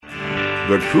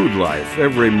The Crude Life,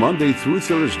 every Monday through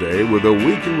Thursday with a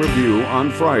week in review on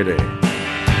Friday.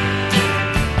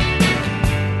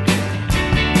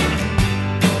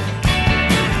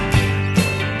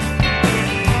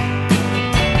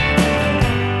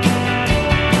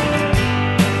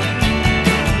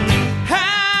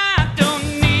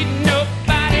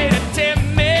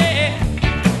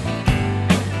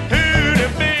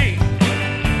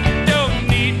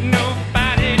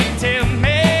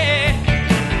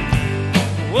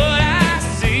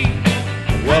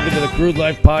 Crude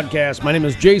Life Podcast. My name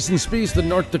is Jason Spees, the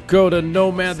North Dakota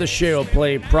Nomad, the Shale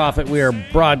Play Prophet. We are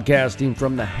broadcasting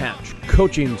from the Hatch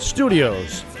Coaching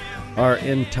Studios. Our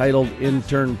entitled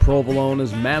intern Provolone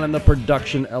is manning the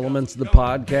production elements of the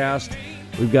podcast.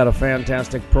 We've got a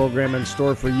fantastic program in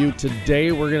store for you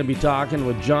today. We're going to be talking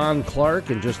with John Clark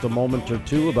in just a moment or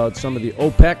two about some of the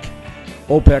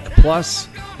OPEC Plus,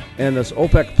 and this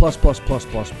OPEC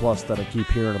plus that I keep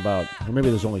hearing about. Or maybe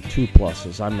there's only two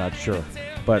pluses, I'm not sure.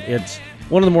 But it's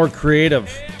one of the more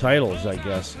creative titles, I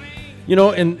guess. You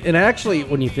know, and actually,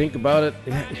 when you think about it,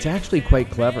 it's actually quite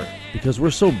clever because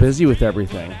we're so busy with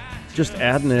everything. Just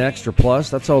adding an extra plus,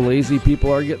 that's how lazy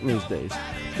people are getting these days.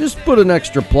 Just put an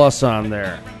extra plus on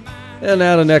there and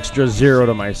add an extra zero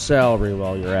to my salary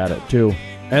while you're at it, too.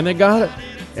 And they got it,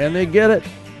 and they get it.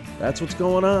 That's what's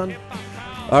going on.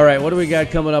 All right, what do we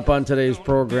got coming up on today's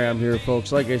program here,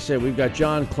 folks? Like I said, we've got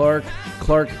John Clark,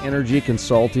 Clark Energy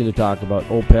Consulting, to talk about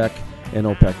OPEC and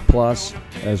OPEC Plus,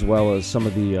 as well as some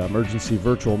of the emergency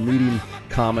virtual meeting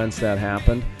comments that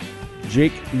happened.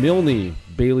 Jake Milne,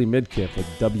 Bailey Midkiff with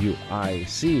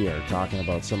WIC are talking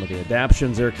about some of the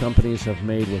adaptations their companies have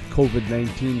made with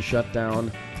COVID-19 shutdown,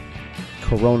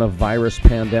 coronavirus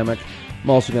pandemic. I'm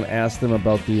also going to ask them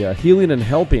about the healing and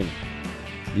helping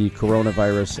the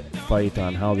coronavirus fight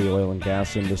on how the oil and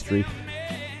gas industry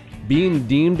being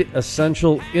deemed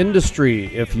essential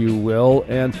industry, if you will,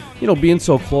 and, you know, being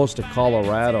so close to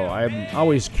Colorado, I'm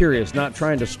always curious, not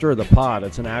trying to stir the pot.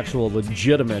 It's an actual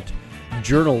legitimate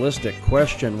journalistic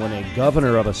question when a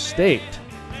governor of a state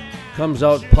comes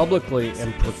out publicly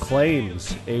and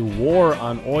proclaims a war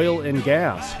on oil and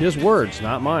gas. His words,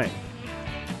 not mine.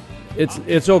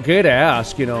 It's okay to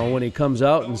ask, you know, when he comes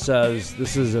out and says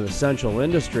this is an essential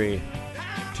industry,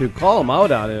 to call him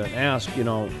out on it and ask, you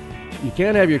know, you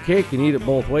can't have your cake and eat it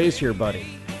both ways here, buddy.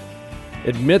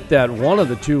 Admit that one of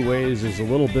the two ways is a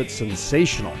little bit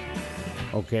sensational.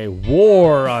 Okay,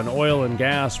 war on oil and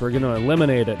gas, we're going to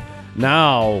eliminate it.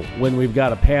 Now, when we've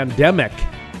got a pandemic,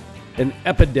 an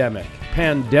epidemic,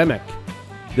 pandemic,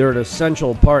 they're an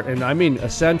essential part, and I mean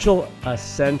essential,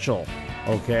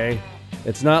 okay?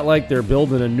 It's not like they're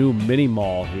building a new mini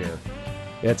mall here.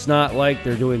 It's not like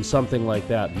they're doing something like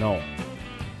that. No.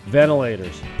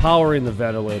 Ventilators, powering the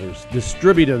ventilators,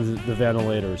 distributing the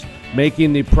ventilators,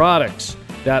 making the products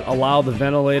that allow the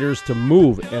ventilators to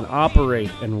move and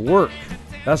operate and work.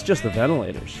 That's just the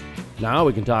ventilators. Now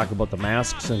we can talk about the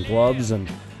masks and gloves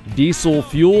and diesel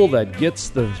fuel that gets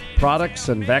the products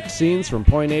and vaccines from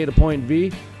point A to point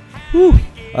B. Whew.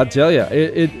 I'll tell you,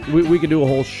 we could do a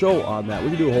whole show on that. We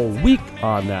could do a whole week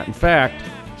on that. In fact,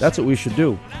 that's what we should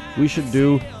do. We should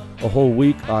do a whole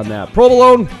week on that.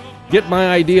 Provolone, get my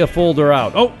idea folder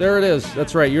out. Oh, there it is.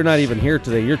 That's right. You're not even here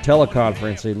today. You're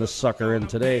teleconferencing this sucker in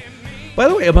today. By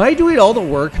the way, am I doing all the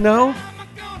work now?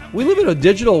 We live in a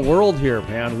digital world here,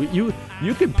 man.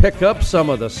 You can pick up some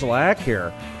of the slack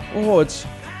here. Oh, it's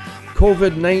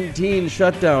COVID-19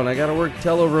 shutdown. I got to work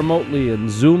remotely and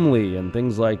Zoomly and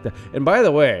things like that. And by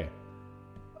the way,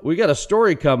 we got a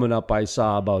story coming up I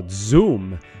saw about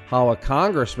Zoom, how a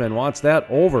congressman wants that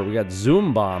over. We got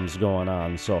Zoom bombs going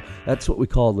on. So that's what we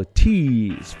call the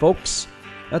tease, folks.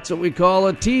 That's what we call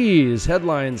a tease.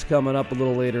 Headlines coming up a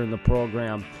little later in the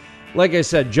program. Like I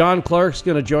said, John Clark's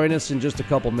going to join us in just a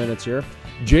couple minutes here.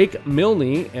 Jake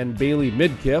Milne and Bailey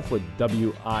Midkiff with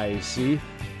WIC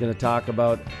going to talk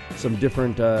about some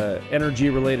different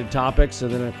energy-related topics.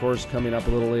 And then, of course, coming up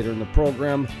a little later in the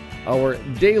program, our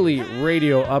daily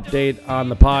radio update on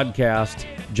the podcast,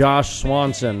 Josh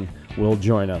Swanson will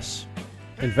join us.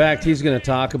 In fact, he's going to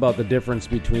talk about the difference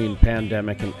between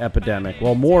pandemic and epidemic.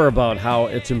 Well, more about how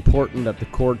it's important that the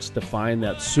courts define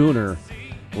that sooner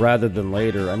rather than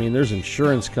later. I mean, there's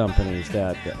insurance companies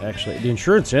that actually, the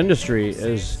insurance industry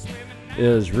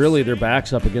is really their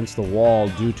backs up against the wall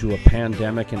due to a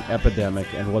pandemic and epidemic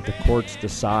and what the courts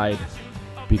decide,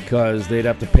 because they'd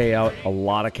have to pay out a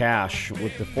lot of cash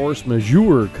with the force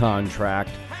majeure contract.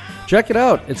 Check it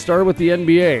out. It started with the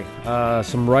NBA.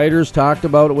 Some writers talked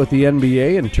about it with the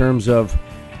NBA in terms of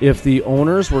if the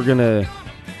owners were going to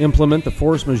implement the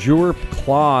force majeure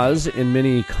clause in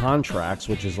many contracts,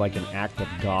 which is like an act of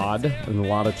God, and a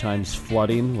lot of times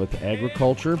flooding with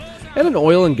agriculture. And in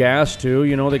oil and gas, too.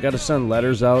 They got to send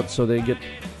letters out so they get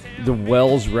the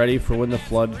wells ready for when the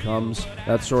flood comes,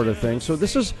 that sort of thing. So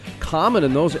this is common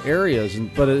in those areas,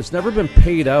 but it's never been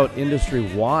paid out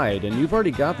industry-wide. And you've already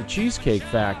got the Cheesecake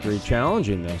Factory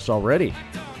challenging this already.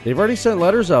 They've already sent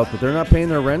letters out that they're not paying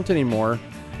their rent anymore,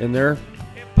 and they're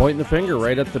pointing the finger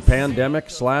right at the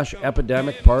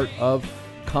pandemic/epidemic part of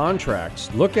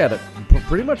contracts. Look at it.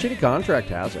 Pretty much any contract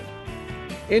has it.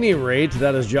 Any rate,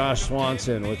 that is Josh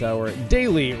Swanson with our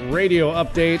daily radio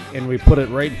update, and we put it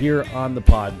right here on the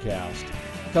podcast.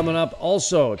 Coming up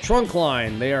also,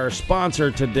 Trunkline. They are a sponsor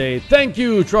today. Thank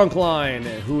you, Trunkline,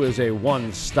 who is a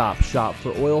one-stop shop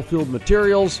for oil-field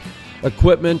materials,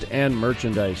 equipment, and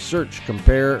merchandise. Search,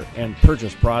 compare, and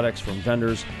purchase products from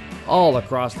vendors all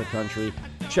across the country.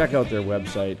 Check out their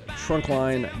website,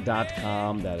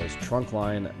 trunkline.com. That is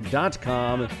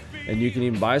trunkline.com. And you can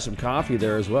even buy some coffee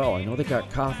there as well. I know they got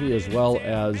coffee as well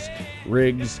as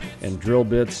rigs and drill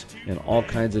bits and all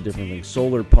kinds of different things.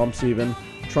 Solar pumps even.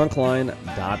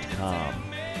 Trunkline.com.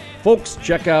 Folks,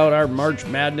 check out our March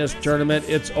Madness tournament.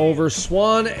 It's over.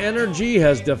 Swan Energy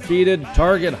has defeated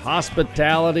Target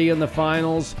Hospitality in the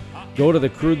finals. Go to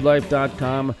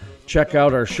thecrudelife.com. Check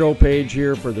out our show page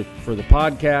here for the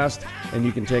podcast, and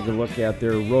you can take a look at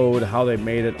their road, how they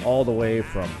made it all the way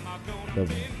from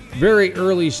the very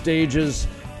early stages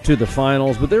to the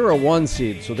finals. But they were a 1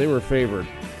 seed, so they were favored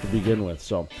to begin with.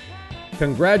 So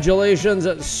congratulations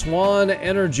at Swan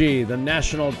Energy, the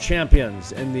national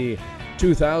champions in the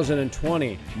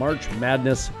 2020 March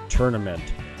Madness tournament.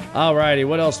 All righty,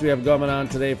 what else do we have going on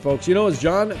today, folks? Is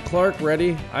John Clark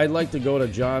ready? I'd like to go to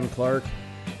John Clark.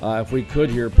 If we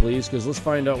could here, please, because let's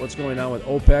find out what's going on with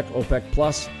OPEC, OPEC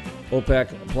Plus, OPEC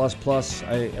Plus.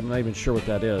 I'm not even sure what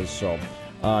that is. So,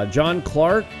 John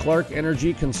Clark, Clark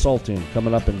Energy Consulting,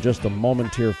 coming up in just a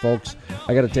moment here, folks.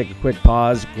 I got to take a quick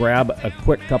pause, grab a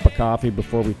quick cup of coffee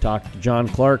before we talk to John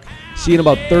Clark. See you in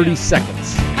about 30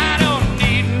 seconds. I don't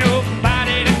need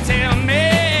nobody to tell me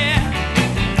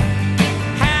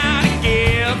how to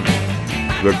give.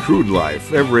 The Crude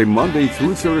Life, every Monday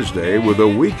through Thursday with a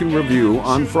week in review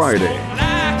on Friday.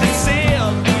 Like a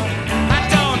sail, I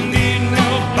don't need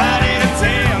nobody to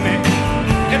tell me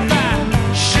if I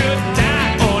should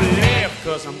die or live,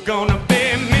 'cause I'm gonna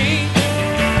be me.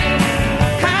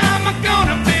 I'm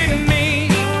gonna be me.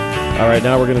 All right,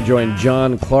 now we're going to join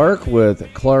John Clark with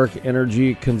Clark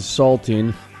Energy Consulting.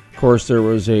 Of course, there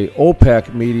was a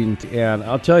OPEC meeting, and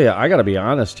I'll tell you, I got to be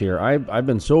honest here. I've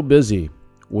been so busy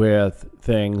with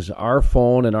things. Our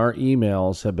phone and our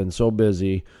emails have been so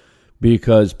busy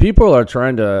because people are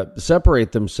trying to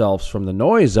separate themselves from the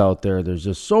noise out there. There's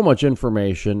just so much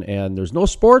information, and there's no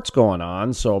sports going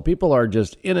on, so people are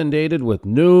just inundated with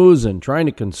news and trying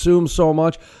to consume so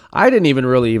much. I didn't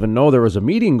even know there was a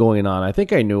meeting going on. I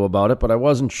think I knew about it, but I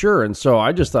wasn't sure, and so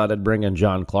I just thought I'd bring in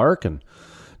John Clark. And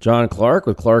John Clark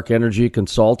with Clark Energy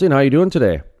Consulting. How you doing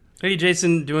today? Hey,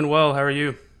 Jason. Doing well. How are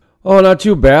you? Oh, not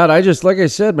too bad. I just, like I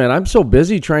said, man, I'm so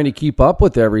busy trying to keep up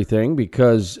with everything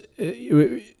because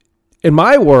in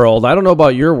my world, I don't know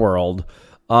about your world,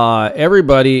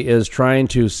 everybody is trying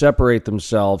to separate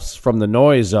themselves from the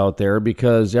noise out there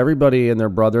because everybody and their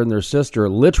brother and their sister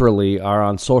literally are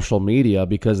on social media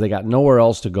because they got nowhere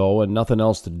else to go and nothing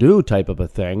else to do type of a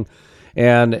thing.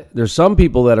 And there's some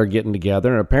people that are getting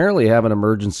together and apparently having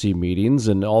emergency meetings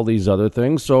and all these other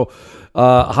things. So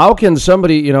how can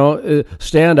somebody,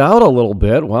 stand out a little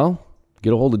bit? Well,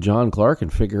 get a hold of John Clark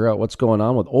and figure out what's going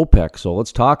on with OPEC. So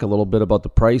let's talk a little bit about the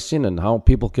pricing and how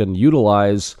people can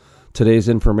utilize today's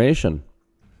information.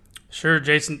 Sure,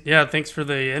 Jason. Yeah, thanks for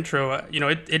the intro.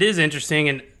 It is interesting,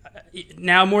 and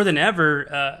now more than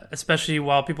ever, especially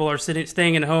while people are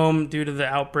staying at home due to the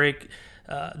outbreak,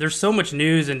 there's so much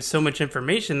news and so much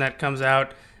information that comes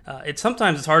out.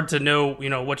 Sometimes it's hard to know,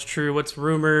 what's true, what's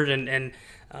rumored, and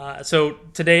so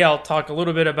today I'll talk a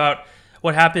little bit about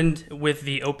what happened with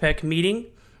the OPEC meeting.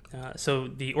 So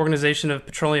the Organization of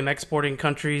Petroleum Exporting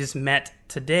Countries met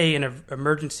today in an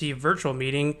emergency virtual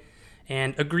meeting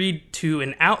and agreed to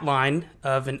an outline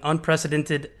of an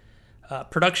unprecedented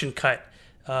production cut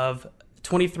of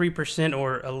 23%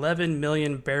 or 11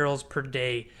 million barrels per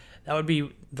day. That would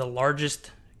be the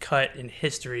largest cut in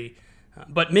history.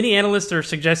 But many analysts are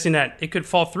suggesting that it could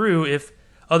fall through if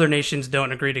other nations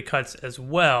don't agree to cuts as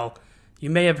well. You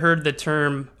may have heard the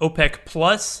term OPEC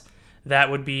Plus. That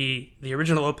would be the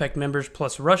original OPEC members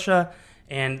plus Russia,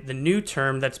 and the new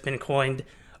term that's been coined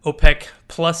OPEC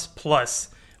Plus Plus,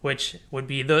 which would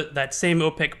be that same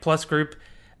OPEC Plus group.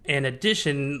 In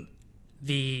addition,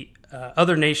 the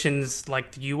other nations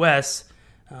like the U.S.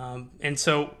 And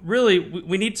so really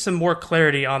we need some more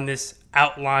clarity on this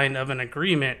outline of an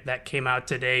agreement that came out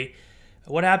today.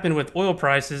 What happened with oil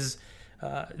prices?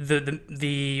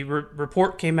 The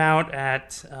report came out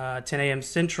at 10 a.m.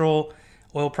 Central.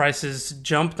 Oil prices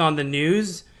jumped on the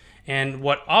news. And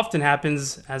what often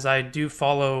happens, as I do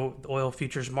follow the oil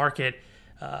futures market,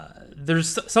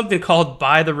 there's something called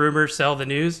buy the rumor, sell the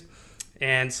news.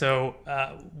 And so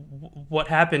what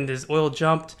happened is oil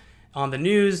jumped on the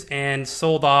news and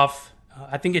sold off.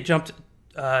 I think it jumped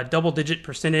double-digit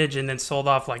percentage and then sold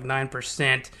off like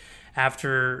 9%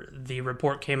 after the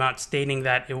report came out stating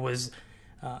that it was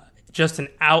just an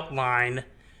outline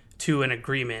to an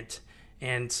agreement.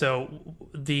 And so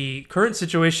the current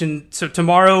situation, so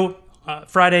tomorrow,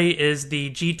 Friday, is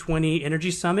the G20 Energy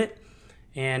Summit,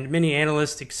 and many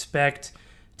analysts expect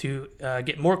to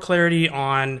get more clarity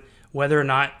on whether or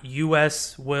not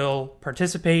U.S. will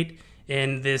participate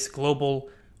in this global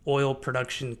oil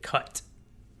production cut.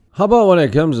 How about when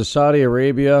it comes to Saudi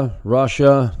Arabia,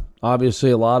 Russia?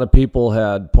 Obviously, a lot of people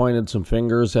had pointed some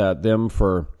fingers at them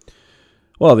for,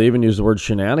 well, they even used the word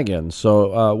shenanigans.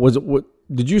 So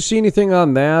did you see anything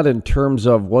on that in terms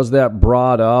of, was that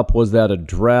brought up? Was that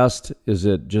addressed? Is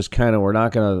it just kind of, we're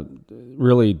not going to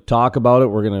really talk about it,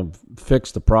 we're going to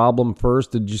fix the problem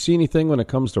first? Did you see anything when it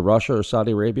comes to Russia or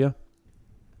Saudi Arabia?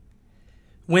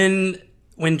 When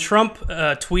Trump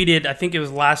tweeted, I think it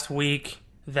was last week,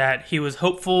 that he was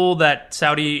hopeful that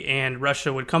Saudi and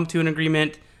Russia would come to an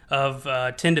agreement of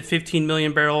 10 to 15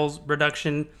 million barrels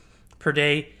reduction per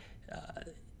day,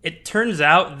 it turns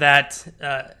out that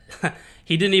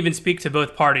he didn't even speak to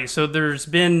both parties. So there's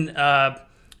been a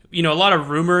lot of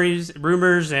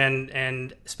rumors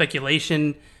and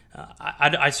speculation.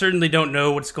 I certainly don't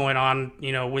know what's going on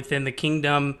within the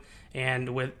kingdom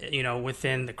and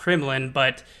within the Kremlin,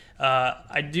 but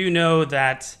I do know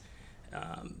that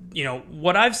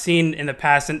what I've seen in the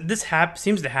past, and this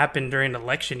seems to happen during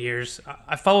election years.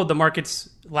 I followed the markets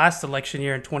last election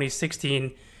year in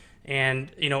 2016,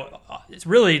 and it's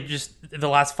really just the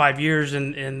last 5 years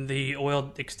in the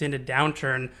oil extended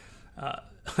downturn.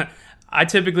 I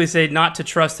typically say not to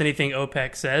trust anything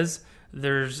OPEC says.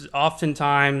 There's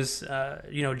oftentimes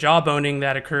job owning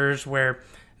that occurs where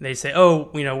they say,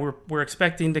 we're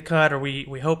expecting to cut, or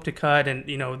we hope to cut, and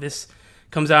this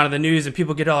comes out of the news and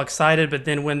people get all excited, but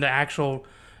then when the actual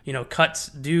cuts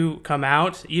do come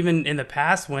out, even in the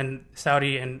past when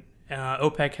Saudi and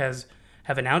OPEC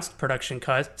have announced production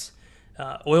cuts,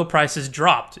 oil prices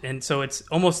dropped. And so it's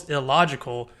almost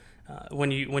illogical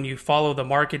when you follow the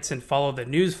markets and follow the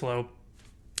news flow.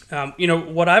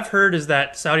 What I've heard is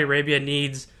that Saudi Arabia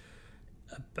needs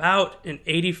about an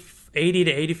 $80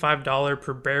 to $85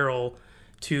 per barrel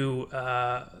to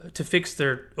fix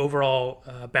their overall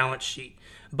balance sheet,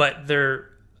 but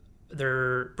their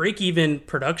break-even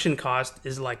production cost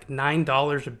is like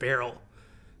 $9 a barrel.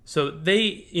 So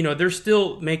they're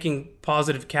still making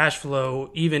positive cash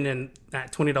flow even in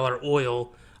that $20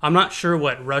 oil. I'm not sure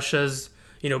what Russia's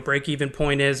break-even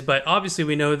point is, but obviously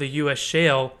we know the U.S.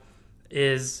 shale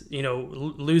is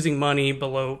losing money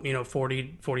below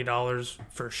 $40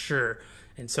 for sure.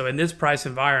 And so in this price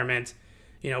environment,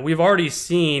 we've already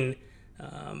seen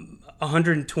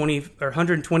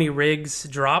 120 rigs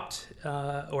dropped,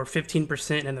 or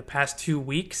 15% in the past 2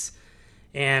 weeks,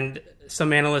 and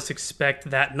some analysts expect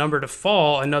that number to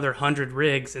fall another 100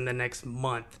 rigs in the next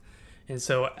month. And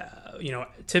so,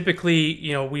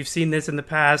 typically, we've seen this in the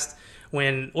past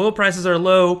when oil prices are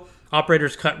low,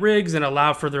 operators cut rigs and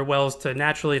allow for their wells to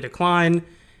naturally decline,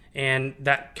 and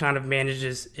that kind of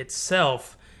manages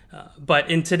itself. But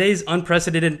in today's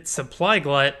unprecedented supply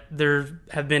glut, there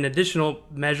have been additional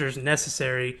measures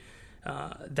necessary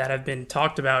that have been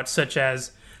talked about, such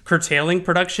as curtailing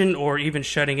production or even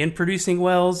shutting in producing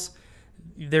wells.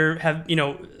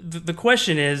 The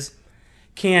question is,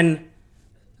 can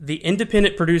the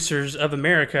independent producers of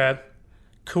America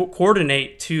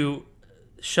coordinate to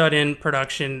shut in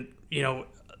production,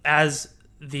 as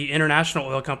the international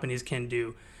oil companies can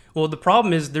do? Well, the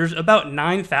problem is there's about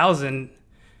 9,000.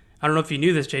 I don't know if you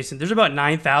knew this, Jason. There's about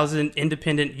 9,000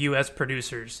 independent U.S.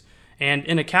 producers. And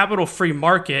in a capital-free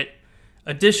market,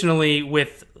 additionally,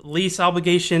 with lease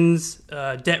obligations,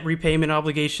 debt repayment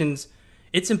obligations,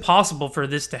 it's impossible for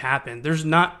this to happen.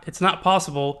 It's not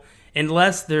possible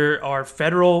unless there are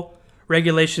federal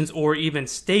regulations or even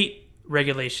state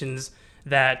regulations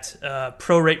that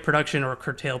prorate production or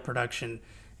curtail production.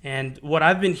 And what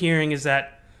I've been hearing is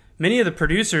that many of the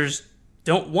producers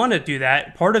don't want to do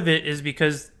that. Part of it is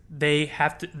because they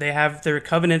have their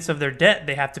covenants of their debt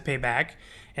they have to pay back,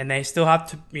 and they still have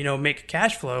to make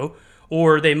cash flow,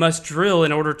 or they must drill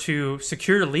in order to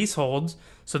secure leaseholds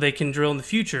so they can drill in the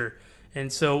future.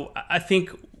 And so I think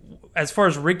as far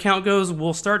as rig count goes,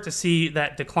 we'll start to see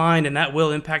that decline, and that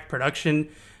will impact production.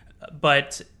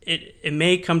 But it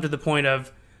may come to the point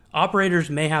of operators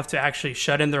may have to actually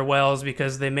shut in their wells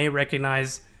because they may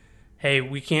recognize, hey,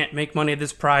 we can't make money at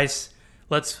this price.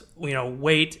 Let's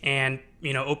wait and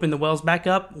open the wells back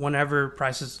up whenever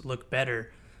prices look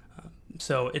better.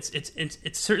 So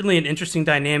it's certainly an interesting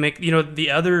dynamic.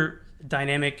 The other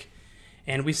dynamic,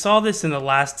 and we saw this in the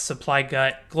last supply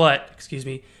glut,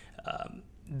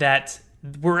 that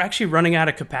we're actually running out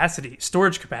of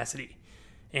storage capacity.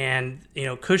 And,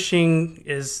 Cushing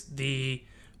is the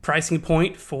pricing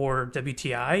point for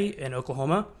WTI in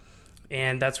Oklahoma.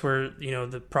 And that's where,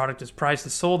 the product is priced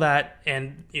and sold at.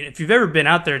 And if you've ever been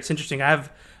out there, it's interesting. I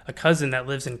have a cousin that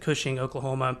lives in Cushing,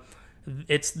 Oklahoma.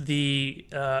 It's the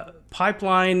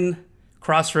pipeline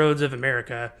crossroads of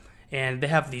America. And they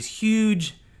have these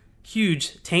huge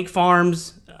tank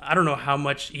farms. I don't know how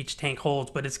much each tank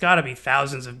holds, but it's got to be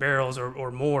thousands of barrels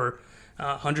or more,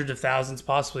 hundreds of thousands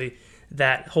possibly,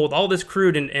 that hold all this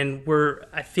crude. And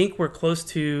I think we're close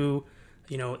to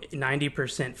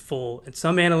 90% full. And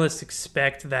some analysts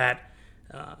expect that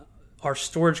our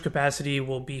storage capacity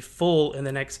will be full in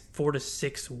the next 4 to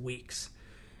 6 weeks.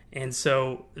 And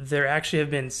so there actually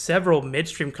have been several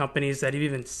midstream companies that have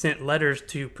even sent letters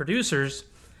to producers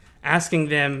asking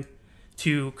them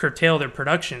to curtail their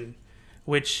production,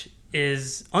 which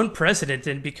is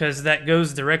unprecedented because that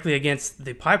goes directly against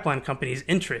the pipeline company's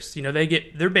interests.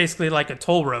 They're basically like a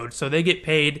toll road, so they get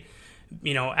paid,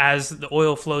 as the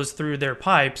oil flows through their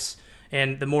pipes,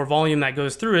 and the more volume that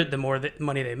goes through it, the more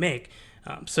money they make.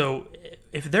 So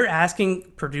if they're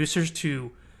asking producers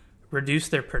to reduce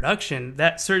their production,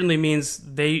 that certainly means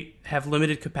they have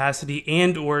limited capacity,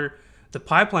 and or the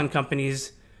pipeline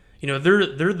companies,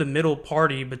 they're the middle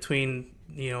party between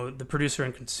the producer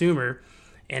and consumer.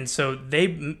 And so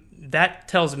that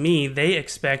tells me they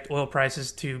expect oil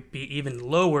prices to be even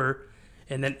lower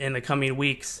in the coming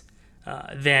weeks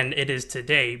than it is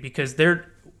today, because their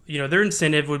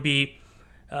incentive would be,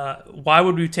 why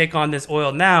would we take on this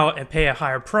oil now and pay a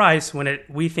higher price when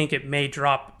we think it may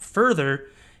drop further,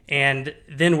 and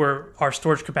then our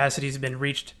storage capacity has been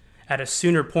reached at a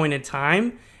sooner point in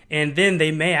time, and then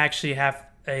they may actually have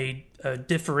a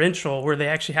differential where they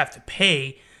actually have to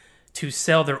pay to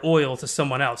sell their oil to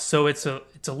someone else. So it's a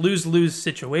lose-lose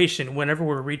situation whenever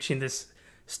we're reaching this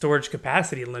storage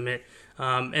capacity limit.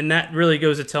 And that really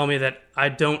goes to tell me that I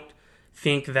don't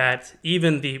think that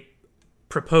even the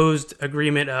proposed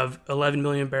agreement of 11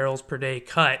 million barrels per day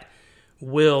cut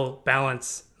will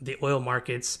balance the oil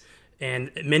markets.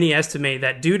 And many estimate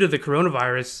that due to the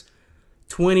coronavirus,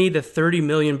 20 to 30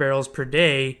 million barrels per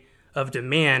day of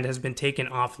demand has been taken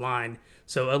offline.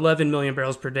 So 11 million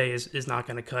barrels per day is not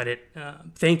going to cut it.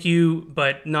 Thank you,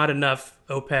 but not enough,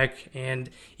 OPEC. And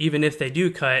even if they do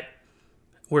cut,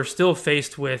 we're still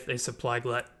faced with a supply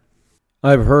glut.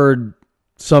 I've heard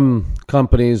some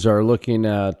companies are looking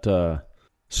at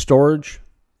storage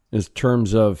in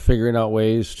terms of figuring out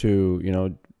ways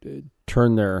to,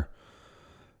 turn their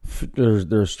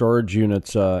storage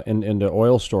units into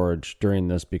oil storage during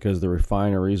this, because the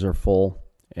refineries are full.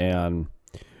 And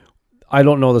I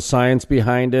don't know the science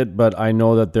behind it, but I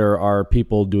know that there are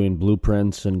people doing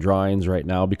blueprints and drawings right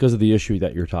now because of the issue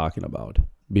that you're talking about.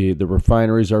 The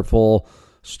refineries are full,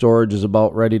 storage is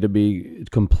about ready to be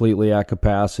completely at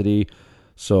capacity.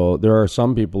 So there are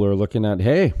some people who are looking at,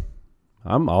 hey,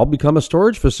 I'll become a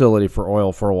storage facility for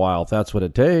oil for a while if that's what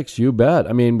it takes. You bet.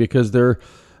 I mean, because there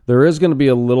is going to be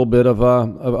a little bit of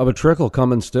a trickle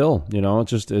coming still.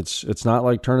 It's not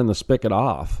like turning the spigot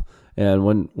off.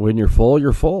 And when you're full,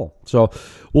 you're full. So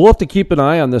we'll have to keep an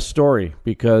eye on this story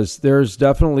because there's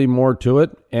definitely more to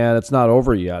it, and it's not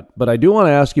over yet. But I do want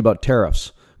to ask you about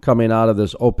tariffs coming out of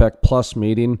this OPEC Plus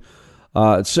meeting.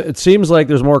 It seems like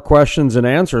there's more questions than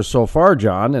answers so far,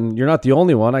 John, and you're not the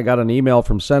only one. I got an email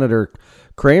from Senator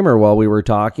Kramer while we were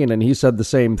talking, and he said the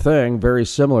same thing, very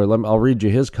similar. I'll read you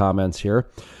his comments here.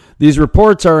 These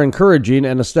reports are encouraging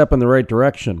and a step in the right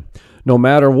direction. No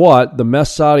matter what, the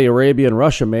mess Saudi Arabia and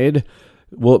Russia made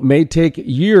may take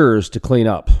years to clean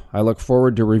up. I look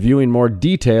forward to reviewing more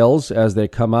details as they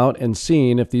come out and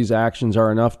seeing if these actions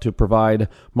are enough to provide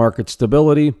market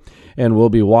stability, and we'll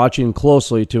be watching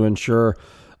closely to ensure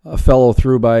a follow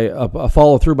through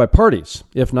by parties.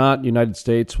 If not, the United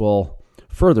States will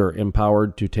further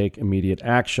empowered to take immediate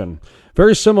action.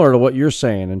 Very similar to what you're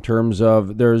saying in terms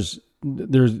of we're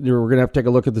going to have to take a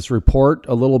look at this report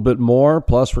a little bit more.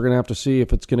 Plus, we're going to have to see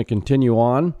if it's going to continue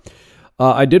on.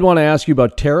 I did want to ask you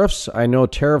about tariffs. I know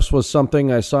tariffs was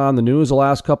something I saw on the news the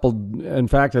last in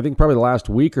fact, I think probably the last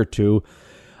week or two.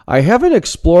 I haven't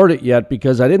explored it yet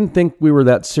because I didn't think we were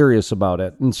that serious about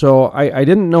it. And so I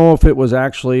didn't know if it was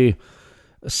actually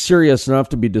serious enough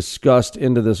to be discussed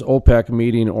into this OPEC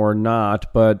meeting or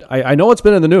not. But I know it's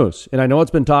been in the news and I know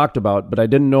it's been talked about, but I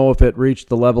didn't know if it reached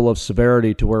the level of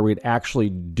severity to where we'd actually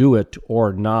do it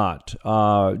or not.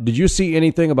 Did you see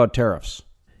anything about tariffs?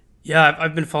 Yeah,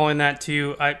 I've been following that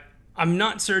too. I'm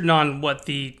not certain on what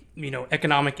the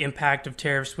economic impact of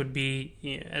tariffs would be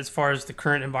as far as the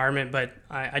current environment, but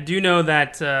I do know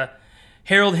that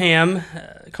Harold Hamm,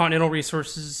 Continental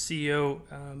Resources CEO,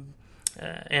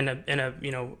 and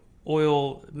a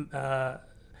oil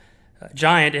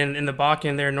giant in the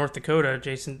Bakken there in North Dakota,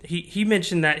 Jason, he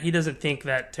mentioned that he doesn't think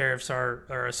that tariffs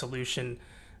are a solution,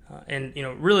 and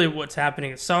really what's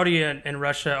happening is Saudi and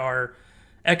Russia are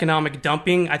economic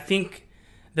dumping. I think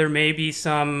there may be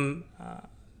some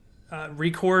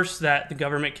recourse that the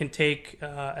government can take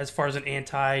as far as an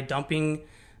anti-dumping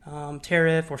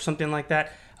tariff or something like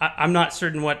that. I'm not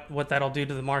certain what that'll do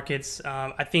to the markets.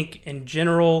 I think in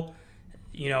general,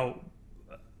 the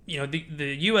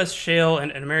U.S. shale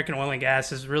and American oil and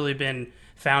gas has really been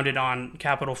founded on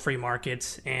capital-free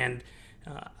markets, and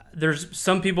there's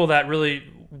some people that really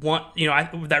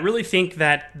that really think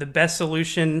that the best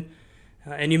solution.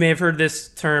 And you may have heard this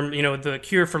term, the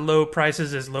cure for low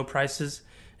prices is low prices.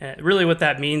 Really what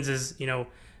that means is,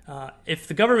 if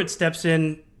the government steps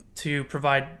in to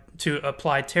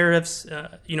apply tariffs,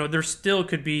 there still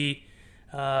could be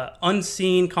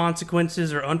unseen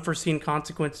consequences or unforeseen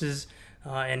consequences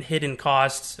and hidden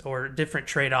costs or different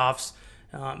trade-offs.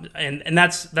 And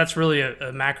that's really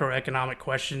a macroeconomic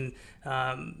question.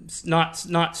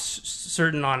 Not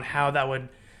certain on how that would,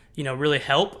 really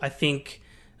help. I think,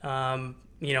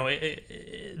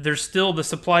 there's still the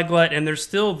supply glut, and there's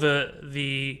still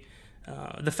the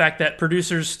fact that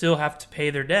producers still have to pay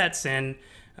their debts, and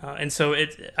so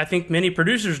I think many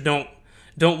producers don't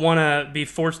want to be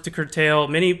forced to curtail.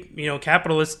 Many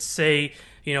capitalists say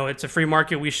it's a free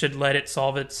market, we should let it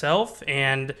solve itself,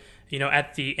 and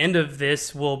at the end of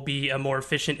this will be a more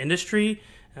efficient industry,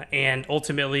 and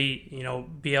ultimately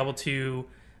be able to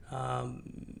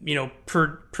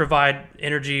provide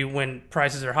energy when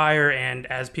prices are higher and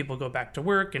as people go back to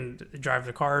work and drive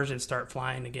their cars and start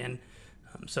flying again.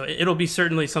 So it'll be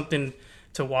certainly something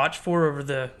to watch for over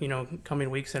the coming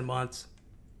weeks and months.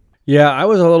 Yeah, I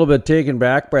was a little bit taken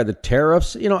back by the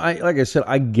tariffs. Like I said,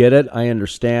 I get it. I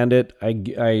understand it.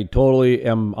 I totally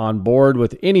am on board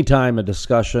with any time a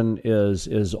discussion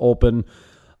is open.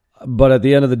 But at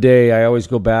the end of the day, I always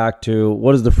go back to,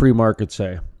 what does the free market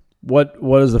say? What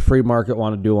does the free market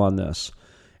want to do on this?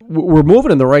 We're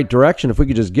moving in the right direction if we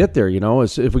could just get there,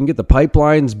 if we can get the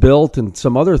pipelines built and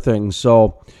some other things.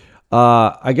 So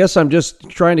I guess I'm just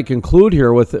trying to conclude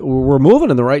here with, we're moving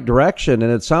in the right direction,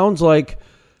 and it sounds like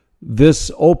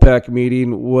this OPEC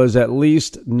meeting was at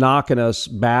least knocking us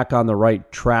back on the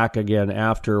right track again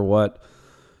after what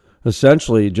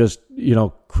essentially just,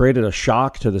 created a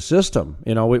shock to the system.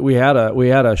 We had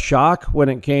a shock when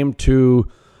it came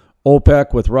to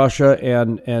OPEC with Russia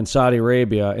and Saudi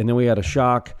Arabia, and then we had a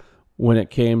shock when it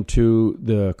came to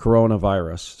the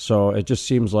coronavirus. So it just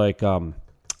seems like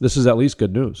this is at least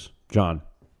good news, John.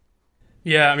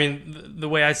 Yeah, I mean, the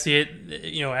way I see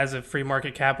it, as a free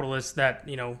market capitalist, that,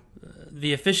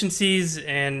 the efficiencies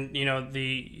and,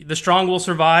 the strong will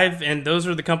survive, and those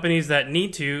are the companies that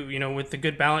need to, with the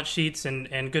good balance sheets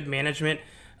and good management.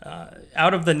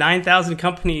 Out of the 9,000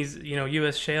 companies,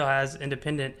 U.S. shale has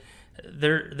independent,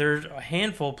 there's a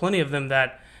handful, plenty of them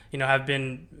that, have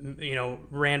been,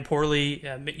 ran poorly,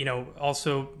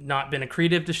 also not been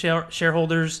accretive to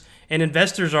shareholders, and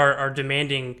investors are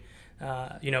demanding,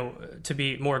 to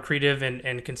be more accretive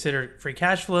and consider free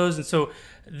cash flows. And so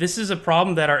this is a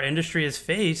problem that our industry has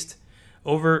faced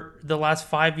over the last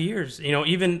 5 years,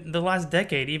 even the last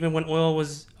decade, even when oil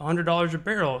was $100 a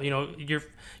barrel.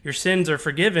 Your sins are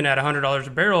forgiven at $100 a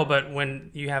barrel, but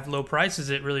when you have low prices,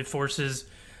 it really forces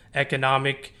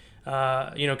economic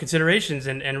considerations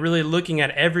and really looking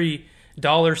at every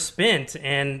dollar spent.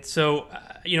 And so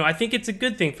I think it's a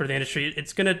good thing for the industry.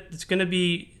 It's gonna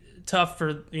be tough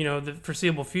for the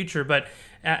foreseeable future, but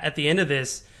at the end of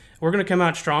this, we're going to come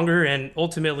out stronger, and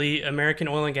ultimately American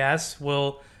oil and gas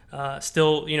will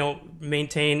still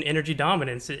maintain energy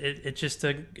dominance. It's just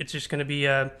going to be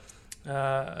a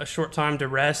short time to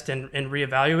rest and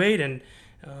reevaluate, and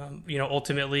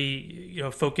ultimately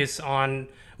focus on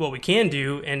what we can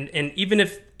do, and even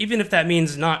if that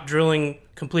means not drilling,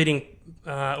 completing,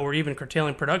 or even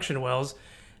curtailing production wells,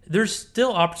 there's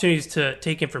still opportunities to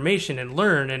take information and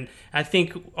learn. And I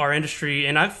think our industry,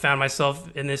 and I've found myself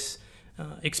in this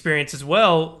experience as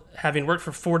well, having worked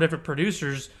for 4 different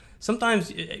producers.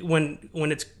 Sometimes when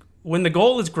the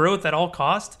goal is growth at all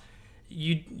cost,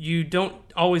 you don't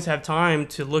always have time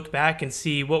to look back and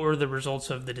see what were the results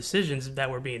of the decisions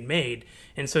that were being made.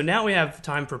 And so now we have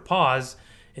time for pause,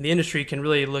 and the industry can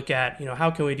really look at, how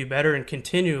can we do better and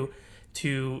continue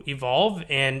to evolve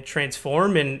and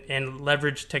transform and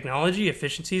leverage technology,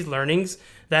 efficiencies, learnings.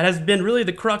 That has been really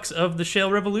the crux of the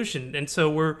shale revolution. And so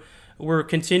we're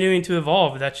continuing to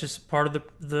evolve. That's just part of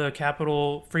the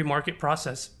capital free market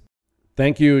process.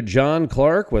 Thank you, John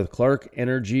Clark with Clark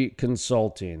Energy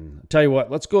Consulting. I'll tell you what,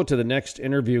 let's go to the next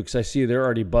interview because I see they're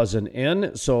already buzzing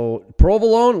in. So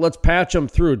Provolone, let's patch them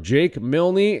through. Jake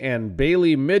Milne and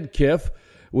Bailey Midkiff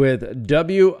with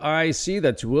WIC,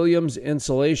 that's Williams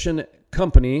Insulation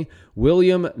Company,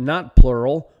 William, not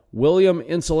plural, William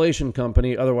Insulation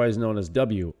Company, otherwise known as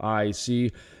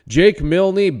WIC. Jake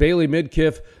Milne, Bailey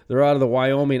Midkiff, they're out of the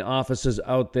Wyoming offices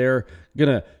out there. Going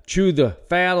to chew the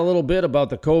fat a little bit about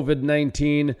the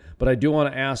COVID-19, but I do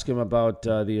want to ask him about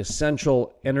the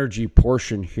essential energy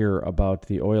portion here about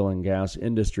the oil and gas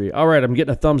industry. All right, I'm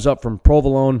getting a thumbs up from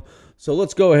Provolone. So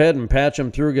let's go ahead and patch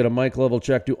them through, get a mic level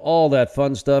check, do all that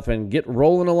fun stuff, and get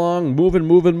rolling along,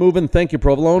 moving. Thank you,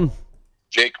 Provolone.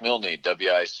 Jake Milne,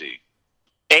 WIC.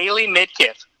 Bailey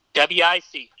Midkiff,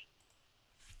 WIC.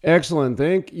 Excellent.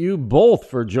 Thank you both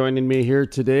for joining me here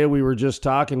today. We were just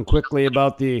talking quickly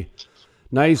about the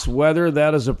nice weather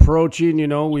that is approaching.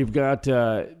 We've got,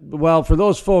 for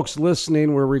those folks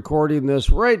listening, we're recording this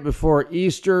right before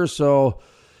Easter. So,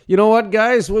 you know what,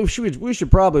 guys? We should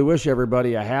probably wish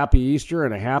everybody a happy Easter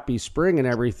and a happy spring and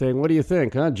everything. What do you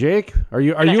think, huh, Jake? Are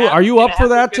you up for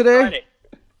that today? Friday.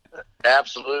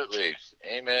 Absolutely.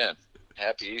 Amen.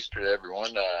 Happy Easter to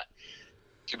everyone.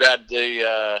 Too bad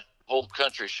the whole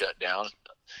country shut down,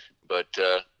 but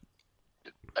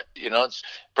it's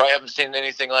probably haven't seen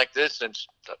anything like this since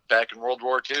back in World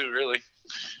War II, really.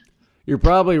 You're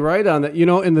probably right on that.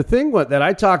 And the thing that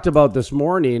I talked about this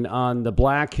morning on the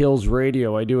Black Hills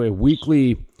Radio, I do a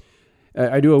weekly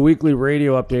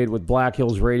radio update with Black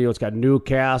Hills Radio. It's got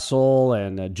Newcastle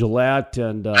and Gillette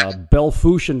and Belle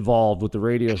Fourche involved with the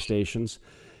radio stations.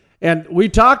 And we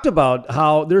talked about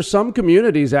how there's some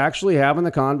communities actually having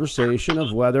the conversation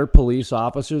of whether police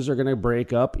officers are going to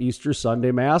break up Easter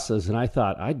Sunday masses. And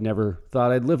I'd never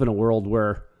thought I'd live in a world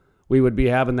where we would be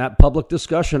having that public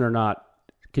discussion or not.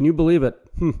 Can you believe it?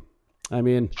 I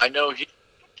mean, I know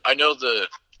the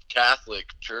Catholic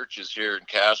churches here in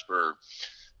Casper,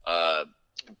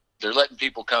 they're letting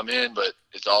people come in, but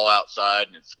it's all outside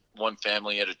and it's one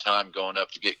family at a time going up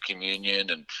to get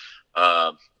communion. And,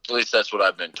 at least that's what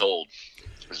I've been told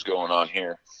is going on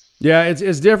here. Yeah,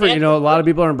 it's different. A lot of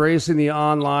people are embracing the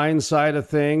online side of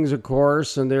things, of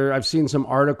course. And I've seen some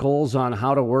articles on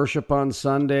how to worship on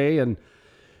Sunday, and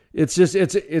it's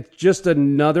just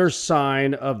another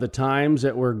sign of the times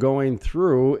that we're going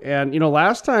through. And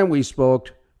last time we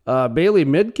spoke, Bailey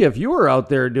Midkiff, you were out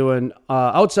there doing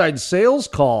outside sales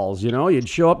calls. You'd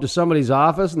show up to somebody's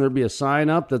office and there'd be a sign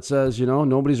up that says,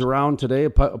 nobody's around today,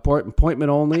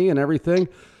 appointment only, and everything.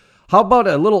 How about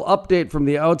a little update from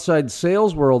the outside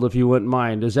sales world, if you wouldn't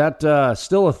mind? Is that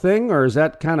still a thing, or is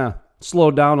that kind of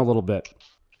slowed down a little bit?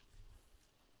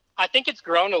 I think it's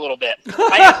grown a little bit.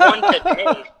 I had one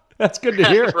today. That's good to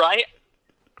hear. Right?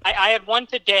 I had one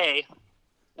today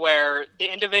where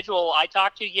the individual I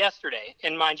talked to yesterday,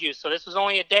 and mind you, so this was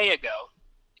only a day ago,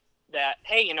 that,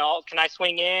 hey, can I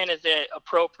swing in? Is it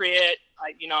appropriate?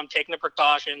 I'm taking the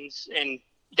precautions, and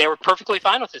they were perfectly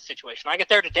fine with this situation. I get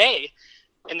there today,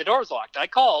 and the door was locked. I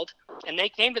called, and they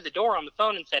came to the door on the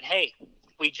phone and said, hey,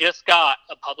 we just got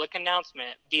a public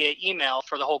announcement via email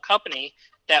for the whole company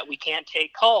that we can't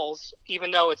take calls,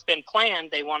 even though it's been planned.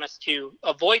 They want us to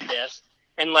avoid this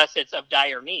unless it's of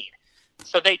dire need.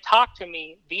 So they talked to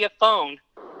me via phone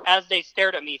as they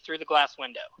stared at me through the glass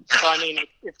window. So,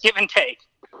 it's give and take.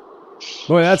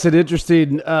 Boy, that's an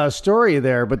interesting story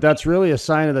there, but that's really a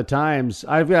sign of the times.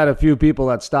 I've got a few people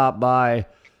that stop by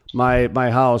my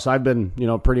house. I've been,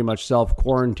 pretty much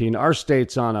self-quarantined. Our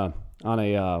state's on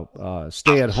a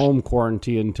stay-at-home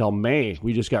quarantine until May.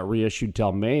 We just got reissued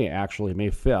till May, actually,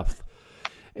 May 5th.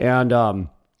 And,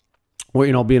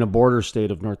 being a border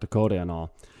state of North Dakota and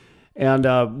all.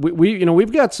 And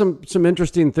we've got some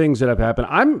interesting things that have happened.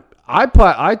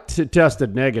 I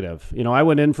tested negative. I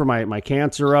went in for my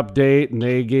cancer update, and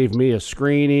they gave me a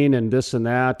screening and this and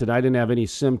that, and I didn't have any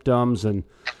symptoms. And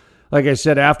like I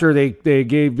said, after they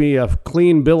gave me a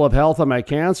clean bill of health on my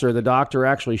cancer, the doctor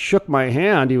actually shook my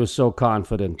hand. He was so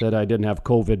confident that I didn't have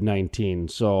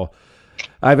COVID-19. So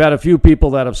I've had a few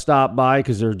people that have stopped by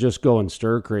because they're just going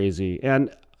stir crazy.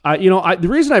 And the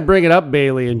reason I bring it up,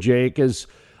 Bailey and Jake, is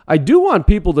I do want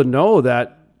people to know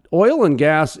that oil and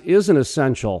gas is an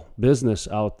essential business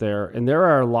out there. And there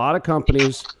are a lot of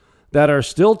companies that are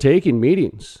still taking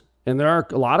meetings. And there are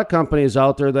a lot of companies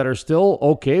out there that are still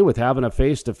okay with having a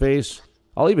face-to-face,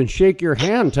 I'll even shake your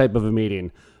hand type of a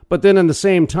meeting. But then in the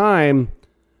same time,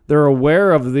 they're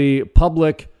aware of the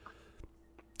public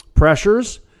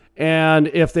pressures. And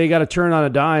if they got to turn on a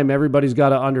dime, everybody's got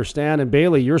to understand. And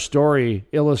Bailey, your story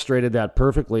illustrated that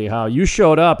perfectly, how you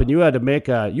showed up and you had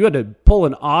to pull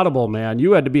an audible, man.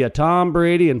 You had to be a Tom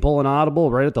Brady and pull an audible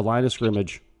right at the line of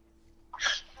scrimmage.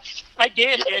 I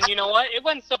did, and you know what? It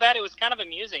wasn't so bad. It was kind of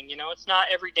amusing. It's not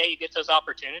every day you get those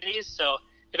opportunities, so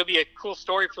it'll be a cool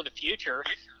story for the future.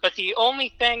 But the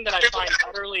only thing that I find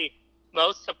utterly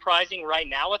most surprising right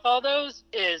now with all those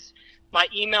is my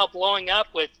email blowing up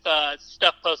with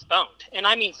stuff postponed. And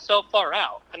I mean so far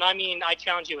out. And I mean, I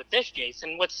challenge you with this,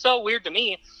 Jason. What's so weird to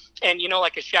me, and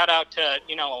like a shout out to,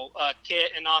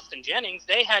 Kit and Austin Jennings,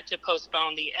 they had to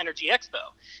postpone the Energy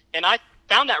Expo. And I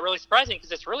found that really surprising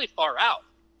because it's really far out.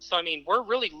 So, I mean, we're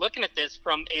really looking at this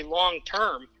from a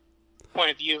long-term point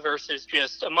of view versus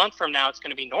just a month from now, it's going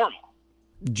to be normal.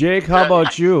 Jake, how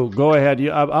about you? Go ahead.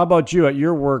 How about you at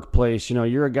your workplace?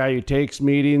 You're a guy who takes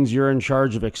meetings. You're in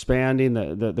charge of expanding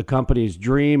the company's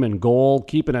dream and goal,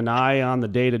 keeping an eye on the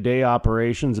day-to-day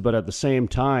operations, but at the same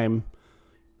time,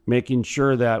 making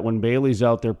sure that when Bailey's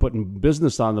out there putting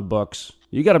business on the books,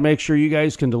 you got to make sure you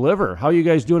guys can deliver. How are you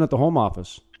guys doing at the home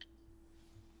office?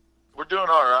 We're doing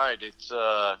all right. It's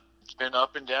been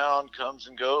up and down, comes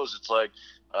and goes. It's like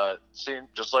seeing,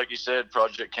 just like you said,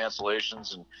 project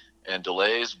cancellations and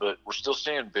delays, but we're still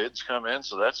seeing bids come in,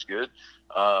 so that's good.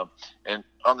 And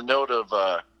on the note of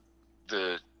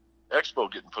the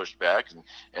expo getting pushed back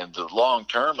and the long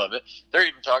term of it, they're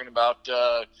even talking about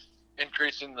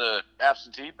increasing the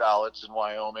absentee ballots in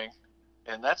Wyoming,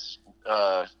 and that's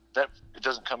that it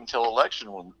doesn't come until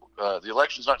election. When the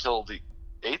election's not till the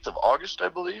 8th of August, I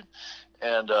believe.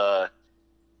 And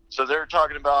so they're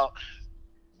talking about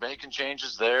making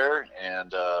changes there,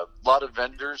 and a lot of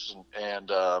vendors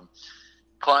and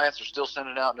clients are still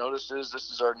sending out notices.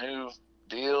 This is our new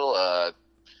deal.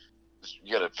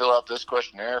 You got to fill out this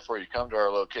questionnaire before you come to our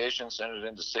location, send it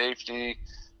into safety.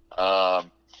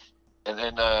 And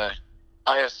then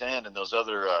ISN and those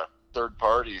other third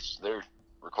parties, they're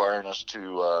requiring us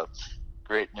to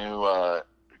create new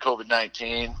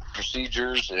COVID-19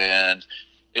 procedures, and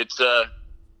it's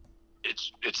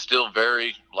still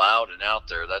very loud and out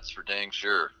there. That's for dang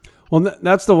sure. Well,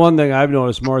 that's the one thing I've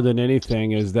noticed more than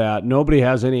anything is that nobody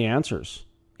has any answers.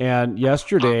 And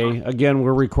yesterday, again,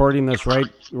 we're recording this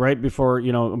right before,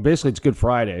 basically it's Good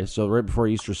Friday, so right before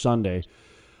Easter Sunday.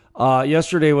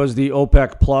 Yesterday was the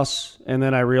OPEC Plus, and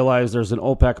then I realized there's an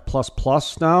OPEC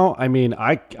Plus now. I mean,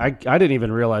 I didn't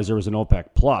even realize there was an OPEC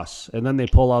Plus, and then they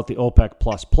pull out the OPEC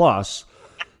Plus.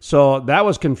 So that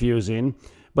was confusing.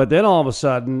 But then all of a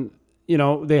sudden,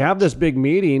 they have this big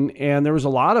meeting, and there was a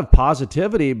lot of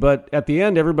positivity, but at the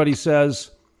end, everybody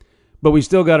says, but we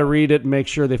still got to read it and make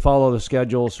sure they follow the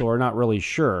schedule, so we're not really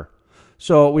sure.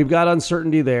 So we've got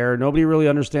uncertainty there. Nobody really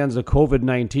understands the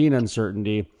COVID-19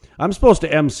 uncertainty. I'm supposed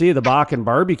to MC the Bakken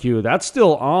Barbecue. That's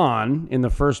still on in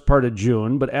the first part of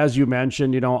June. But as you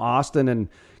mentioned, Austin and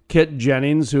Kit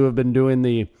Jennings, who have been doing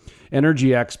the Energy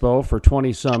Expo for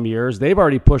 20-some years, they've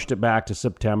already pushed it back to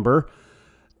September.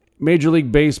 Major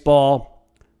League Baseball,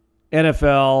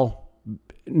 NFL,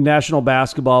 National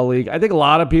Basketball League. I think a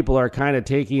lot of people are kind of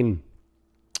taking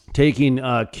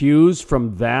cues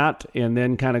from that and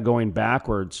then kind of going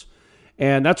backwards.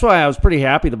 And that's why I was pretty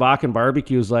happy the Bakken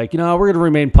Barbecue is like, we're going to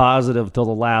remain positive till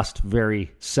the last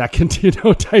very second,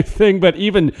 type thing. But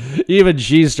even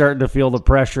she's starting to feel the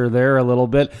pressure there a little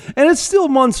bit. And it's still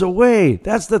months away.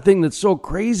 That's the thing that's so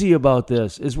crazy about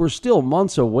this is we're still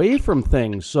months away from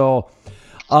things. So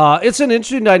it's an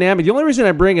interesting dynamic. The only reason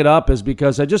I bring it up is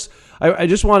because I just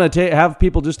want to have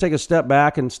people just take a step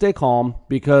back and stay calm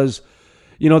because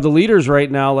the leaders right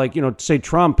now, like, say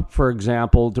Trump, for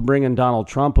example, to bring in Donald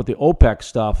Trump with the OPEC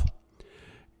stuff,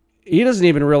 he doesn't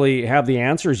even really have the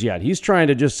answers yet. He's trying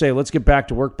to just say, let's get back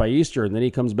to work by Easter. And then he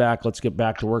comes back, let's get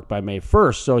back to work by May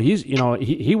 1st. So he's,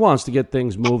 he wants to get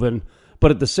things moving.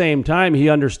 But at the same time, he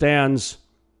understands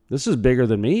this is bigger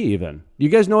than me even. You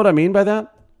guys know what I mean by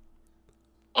that?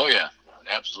 Oh, yeah,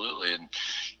 absolutely. And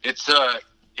it's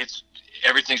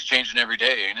everything's changing every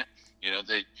day, ain't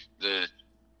it? The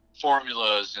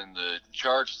formulas and the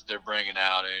charts that they're bringing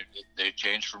out, they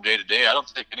change from day to day. I don't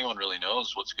think anyone really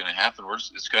knows what's going to happen.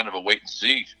 It's kind of a wait and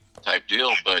see type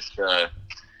deal. But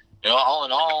all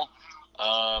in all,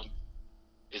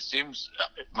 it seems,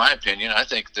 in my opinion, I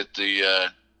think that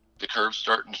the curve's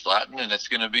starting to flatten, and it's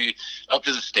going to be up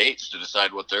to the states to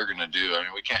decide what they're going to do. I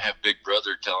mean, we can't have Big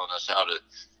Brother telling us how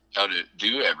to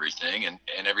do everything, and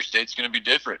every state's going to be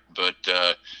different. But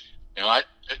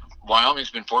Wyoming's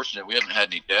been fortunate; we haven't had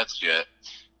any deaths yet.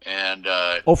 And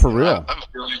for real,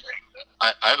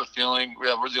 I have a feeling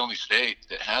we're the only state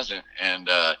that hasn't, and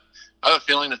I have a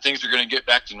feeling that things are going to get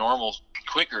back to normal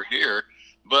quicker here.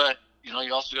 But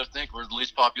you also got to think we're the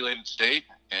least populated state,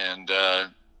 and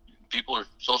people are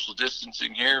social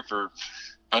distancing here for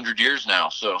 100 years now.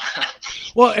 So,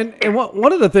 well, and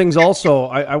one of the things also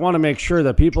I want to make sure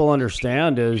that people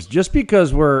understand is just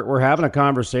because we're having a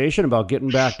conversation about getting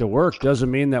back to work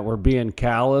doesn't mean that we're being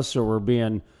callous or we're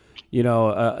being,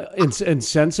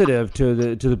 insensitive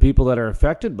to the people that are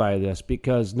affected by this,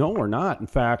 because no, we're not. In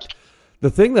fact, the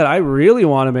thing that I really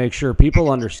want to make sure people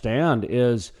understand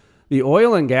is the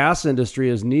oil and gas industry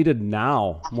is needed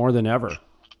now more than ever.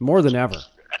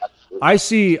 I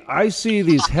see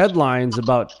these headlines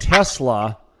about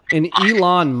Tesla and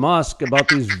Elon Musk about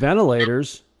these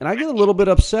ventilators, and I get a little bit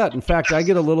upset. In fact, I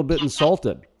get a little bit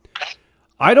insulted.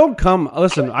 I don't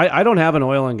have an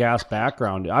oil and gas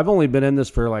background. I've only been in this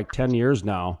for like 10 years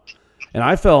now, and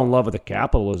I fell in love with the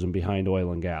capitalism behind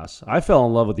oil and gas. I fell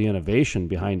in love with the innovation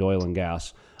behind oil and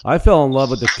gas. I fell in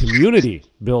love with the community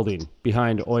building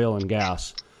behind oil and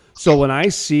gas. So when I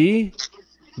see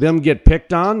them get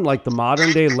picked on like the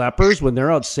modern day lepers when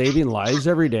they're out saving lives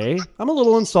every day, I'm a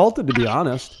little insulted, to be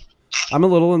honest. I'm a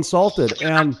little insulted.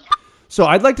 And so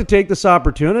I'd like to take this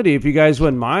opportunity, if you guys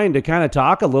wouldn't mind, to kind of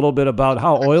talk a little bit about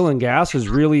how oil and gas is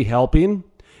really helping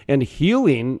and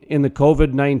healing in the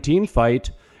COVID-19 fight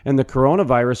and the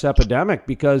coronavirus epidemic.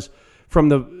 Because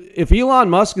if Elon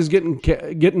Musk is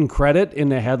getting credit in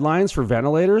the headlines for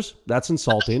ventilators, that's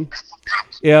insulting.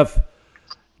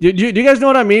 Do you guys know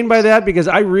what I mean by that? Because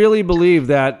I really believe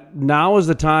that now is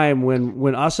the time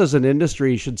when us as an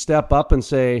industry should step up and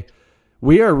say,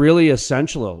 we are really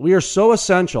essential. We are so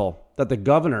essential that the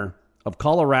governor of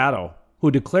Colorado,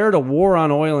 who declared a war on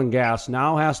oil and gas,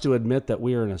 now has to admit that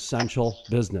we are an essential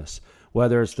business.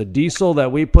 Whether it's the diesel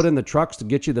that we put in the trucks to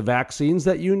get you the vaccines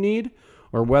that you need,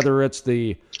 or whether it's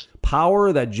the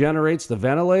power that generates the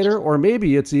ventilator, or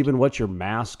maybe it's even what your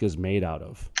mask is made out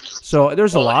of. So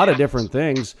there's a lot of different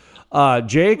things.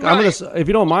 Jake, right. If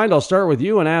you don't mind, I'll start with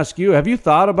you and ask you, have you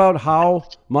thought about how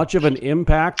much of an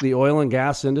impact the oil and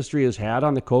gas industry has had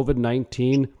on the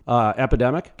COVID-19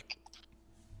 epidemic?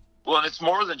 Well, it's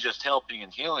more than just helping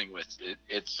and healing with it.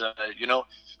 It's,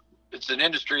 it's an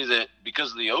industry that,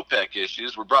 because of the OPEC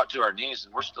issues, we're brought to our knees,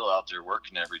 and we're still out there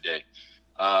working every day.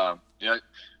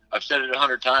 I've said it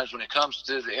 100 times, when it comes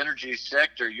to the energy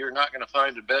sector, you're not going to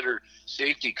find a better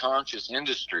safety-conscious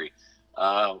industry.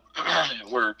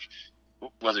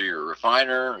 Whether you're a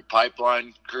refiner, a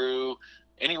pipeline crew,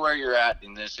 anywhere you're at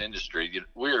in this industry,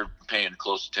 we're paying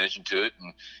close attention to it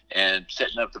and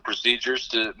setting up the procedures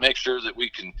to make sure that we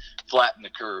can flatten the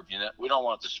curve. We don't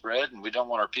want the spread, and we don't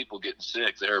want our people getting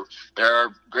sick. They're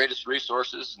our greatest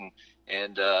resources,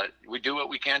 and we do what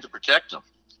we can to protect them.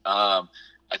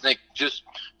 I think just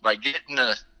by getting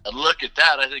a look at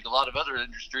that, I think a lot of other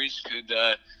industries could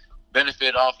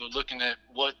benefit off of looking at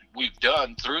what we've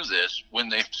done through this when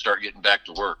they start getting back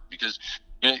to work, because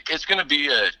it's going to be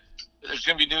there's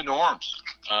going to be new norms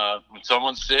when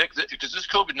someone's sick, because this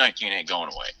COVID-19 ain't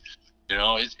going away.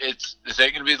 This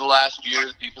ain't going to be the last year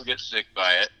that people get sick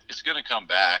by it. It's going to come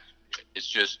back. It's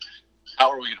just, how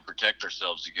are we going to protect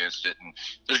ourselves against it? And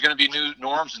there's going to be new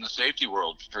norms in the safety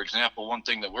world. For example, one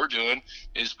thing that we're doing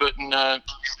is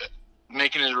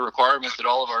making it a requirement that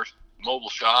all of our mobile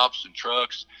shops and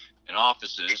trucks and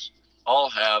offices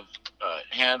all have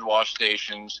hand wash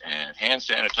stations and hand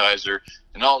sanitizer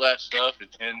and all that stuff,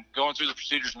 and going through the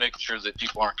procedures, making sure that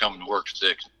people aren't coming to work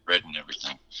sick, red and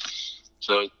everything.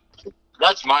 So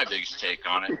that's my biggest take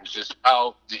on it. It's just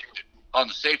how on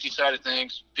the safety side of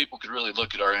things, people could really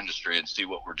look at our industry and see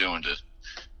what we're doing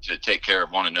to take care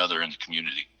of one another in the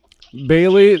community.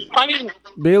 Bailey,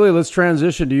 let's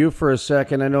transition to you for a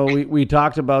second. I know we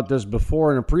talked about this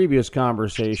before in a previous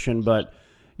conversation, but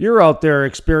you're out there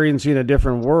experiencing a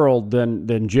different world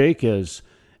than Jake is,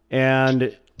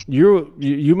 and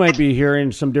you might be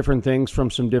hearing some different things from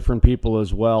some different people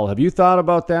as well. Have you thought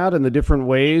about that and the different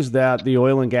ways that the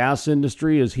oil and gas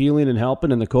industry is healing and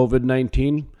helping in the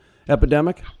COVID-19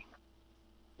 epidemic?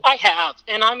 I have.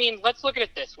 And I mean, let's look at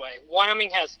it this way. Wyoming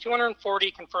has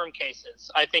 240 confirmed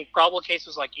cases. I think probable cases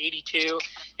was like 82,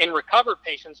 and recovered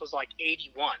patients was like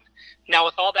 81. Now,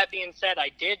 with all that being said, I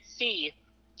did see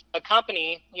a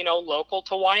company, local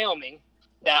to Wyoming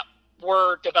that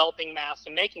were developing masks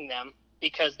and making them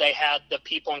because they had the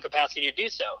people and capacity to do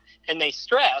so. And they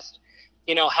stressed,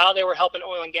 how they were helping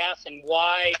oil and gas and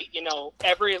why,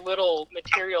 every little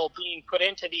material being put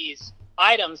into these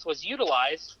items was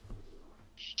utilized.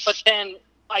 But then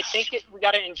I think we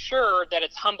got to ensure that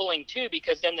it's humbling too,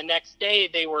 because then the next day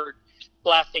they were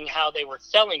blasting how they were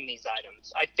selling these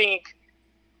items. I think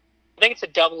it's a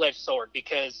double-edged sword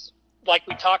because, like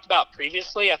we talked about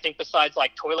previously, I think besides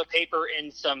like toilet paper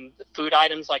and some food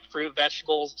items like fruit,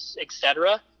 vegetables,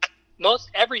 etc., most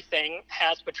everything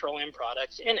has petroleum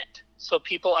products in it. So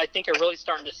people, I think, are really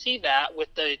starting to see that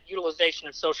with the utilization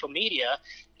of social media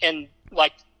and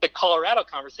like the Colorado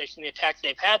conversation, the attacks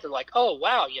they've had. They're like, oh,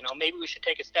 wow, maybe we should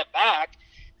take a step back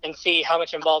and see how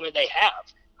much involvement they have.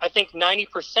 I think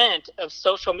 90% of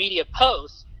social media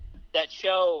posts that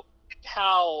show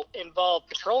how involved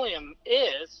petroleum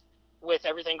is with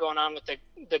everything going on with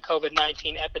the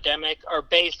COVID-19 epidemic are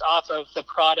based off of the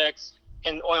products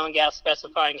and oil and gas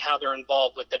specifying how they're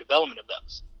involved with the development of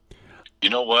those. You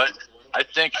know what? I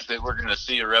think that we're going to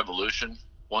see a revolution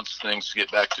once things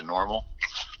get back to normal.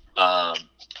 I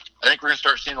think we're going to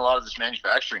start seeing a lot of this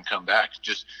manufacturing come back.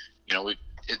 Just,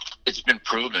 it's been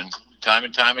proven time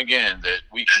and time again that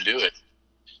we can do it.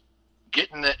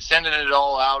 Sending it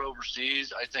all out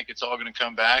overseas, I think it's all going to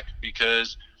come back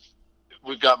because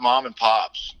we've got mom and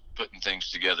pops putting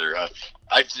things together.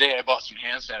 Today I bought some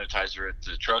hand sanitizer at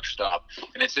the truck stop,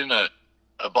 and it's in a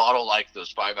bottle like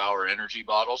those 5-hour energy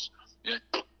bottles.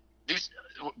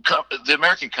 The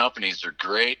American companies are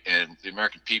great, and the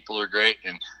American people are great,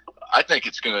 and I think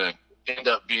it's going to end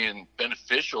up being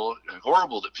beneficial.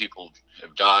 Horrible that people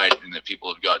have died and that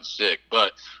people have gotten sick,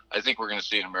 but I think we're going to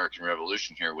see an American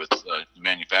revolution here with the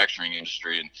manufacturing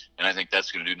industry, and I think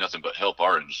that's going to do nothing but help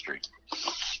our industry.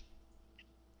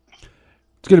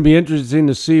 It's going to be interesting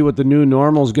to see what the new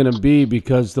normal is going to be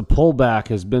because the pullback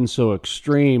has been so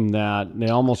extreme that they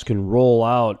almost can roll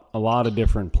out a lot of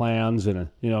different plans and,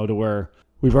 to where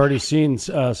we've already seen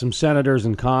some senators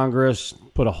in Congress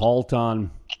put a halt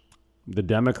on the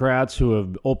Democrats who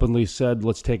have openly said,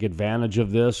 let's take advantage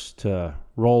of this to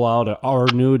roll out our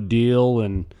new deal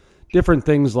and different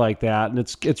things like that. And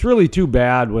it's really too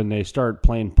bad when they start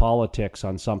playing politics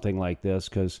on something like this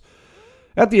because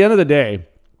at the end of the day,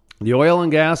 the oil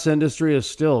and gas industry is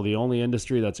still the only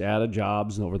industry that's added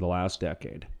jobs over the last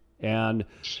decade. And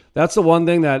that's the one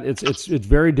thing that it's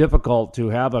very difficult to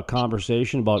have a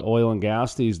conversation about oil and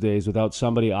gas these days without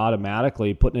somebody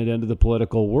automatically putting it into the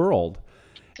political world.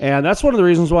 And that's one of the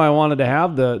reasons why I wanted to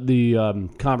have the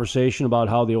conversation about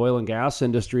how the oil and gas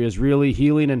industry is really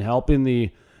healing and helping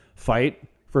the fight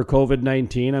for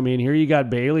COVID-19. I mean, here you got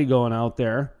Bailey going out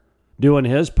there doing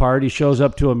his part. He shows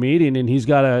up to a meeting and he's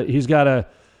got to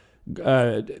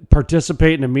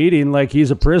participate in a meeting like he's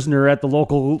a prisoner at the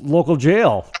local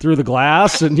jail through the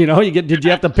glass. And did you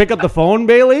have to pick up the phone,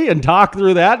 Bailey, and talk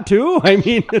through that too? I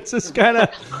mean, it's just kind of,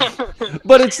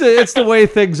 but it's the way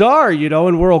things are,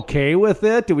 and we're okay with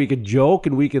it. And we can joke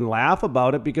and we can laugh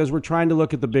about it because we're trying to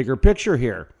look at the bigger picture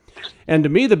here. And to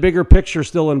me, the bigger picture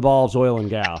still involves oil and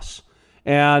gas.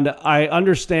 And I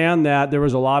understand that there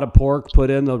was a lot of pork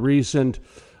put in the recent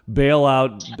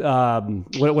bailout,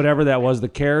 whatever that was, the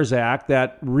CARES Act,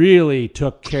 that really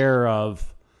took care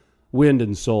of wind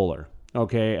and solar.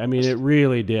 Okay. I mean, it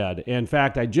really did. In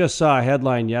fact, I just saw a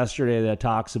headline yesterday that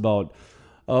talks about,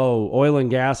 oil and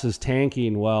gas is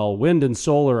tanking while wind and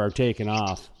solar are taking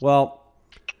off. Well,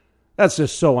 that's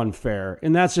just so unfair.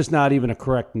 And that's just not even a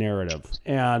correct narrative.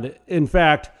 And in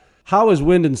fact, how is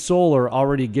wind and solar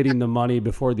already getting the money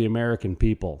before the American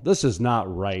people? This is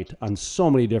not right on so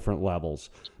many different levels.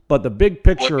 But the big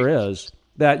picture is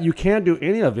that you can't do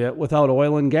any of it without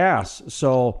oil and gas.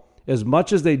 So as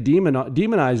much as they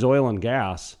demonize oil and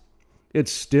gas,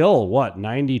 it's still,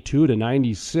 92 to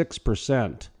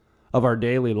 96% of our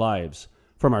daily lives,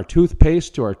 from our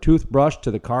toothpaste to our toothbrush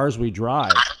to the cars we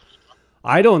drive.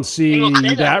 I don't see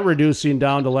that reducing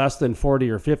down to less than 40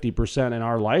 or 50% in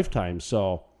our lifetime.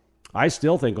 So I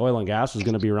still think oil and gas is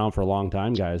going to be around for a long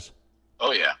time, guys.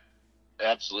 Oh, yeah,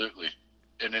 absolutely.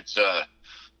 And it's,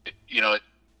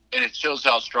 and it shows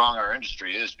how strong our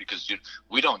industry is because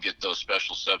we don't get those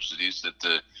special subsidies that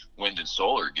the wind and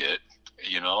solar get,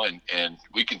 and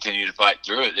we continue to fight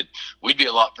through it. We'd be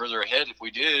a lot further ahead if we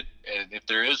did. And if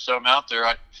there is some out there,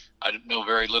 I know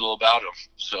very little about them.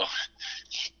 So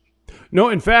No,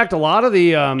 in fact, a lot of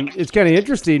the, it's kind of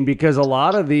interesting because a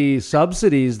lot of the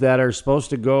subsidies that are supposed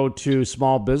to go to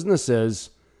small businesses,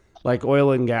 like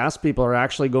oil and gas people, are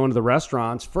actually going to the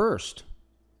restaurants first.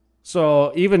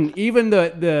 So even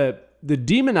the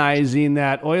demonizing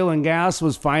that oil and gas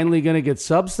was finally going to get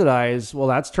subsidized, well,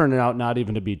 that's turning out not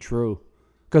even to be true,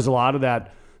 because a lot of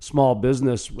that small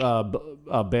business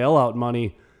bailout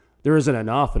money, there isn't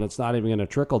enough, and it's not even going to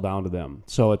trickle down to them.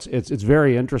 So it's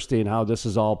very interesting how this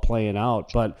is all playing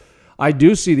out. But I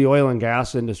do see the oil and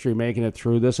gas industry making it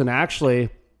through this. And actually,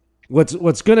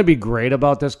 what's going to be great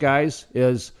about this, guys,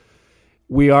 is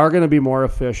we are going to be more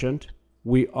efficient.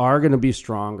 We are going to be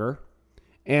stronger.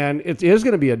 And it is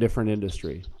going to be a different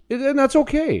industry. And that's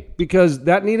okay, because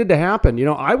that needed to happen. You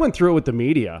know, I went through it with the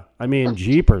media. I mean,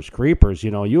 jeepers creepers,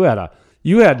 you know, you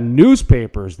had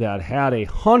newspapers that had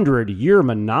 100-year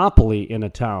monopoly in a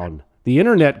town. The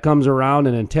internet comes around,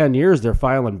 and in 10 years, they're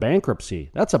filing bankruptcy.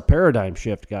 That's a paradigm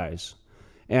shift, guys.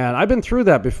 And I've been through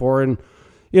that before. And,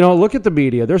 you know, look at the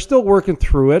media. They're still working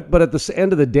through it, but at the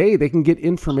end of the day, they can get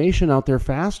information out there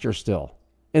faster still.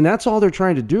 And that's all they're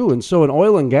trying to do. And so in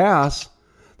oil and gas,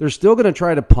 they're still going to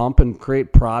try to pump and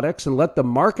create products and let the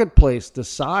marketplace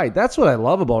decide. That's what I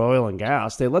love about oil and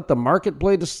gas. They let the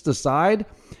marketplace decide,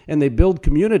 and they build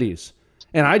communities.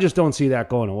 And I just don't see that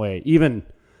going away. Even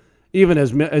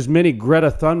as many Greta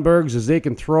Thunbergs as they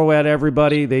can throw at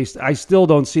everybody, I still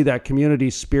don't see that community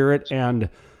spirit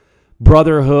and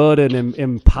brotherhood and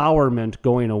empowerment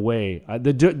going away.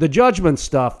 The judgment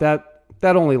stuff, that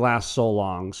only lasts so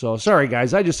long. So sorry,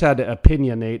 guys, I just had to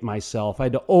opinionate myself. I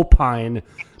had to opine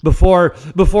before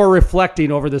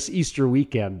reflecting over this Easter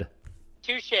weekend.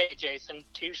 Touche, Jason.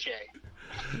 Touche.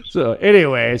 So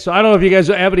anyway, I don't know if you guys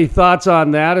have any thoughts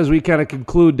on that as we kind of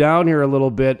conclude down here a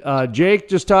little bit. Jake,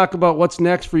 just talk about what's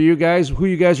next for you guys, who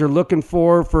you guys are looking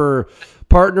for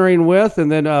partnering with,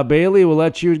 and then Bailey, will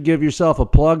let you give yourself a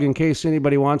plug in case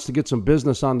anybody wants to get some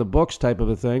business on the books type of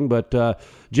a thing. But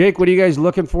Jake, what are you guys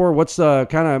looking for? What's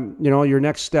kind of, your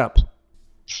next step?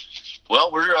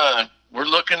 Well, we'll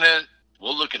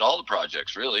look at all the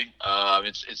projects really.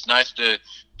 It's nice to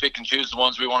pick and choose the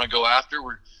ones we want to go after.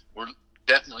 We're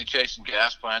definitely chasing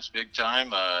gas plants big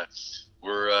time.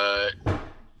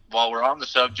 While we're on the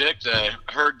subject, I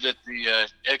heard that the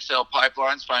XL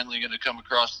pipeline's finally going to come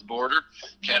across the border.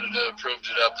 Canada approved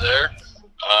it up there.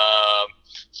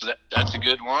 So that's a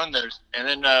good one. And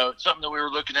then something that we were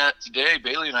looking at today,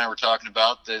 Bailey and I were talking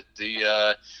about, that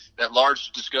that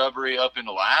large discovery up in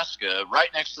Alaska, right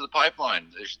next to the pipeline.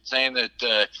 They're saying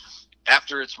that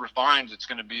after it's refined, it's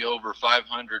going to be over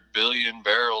 500 billion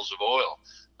barrels of oil.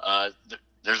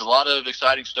 There's a lot of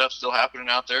exciting stuff still happening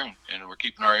out there, and we're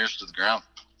keeping our ears to the ground.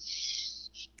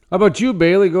 How about you,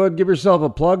 Bailey? Go ahead and give yourself a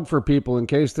plug for people in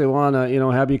case they want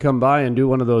to, have you come by and do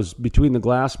one of those between the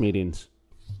glass meetings.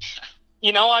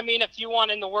 If you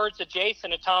want, in the words of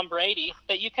Jason and Tom Brady,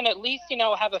 that you can at least,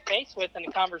 have a face with in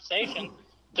a conversation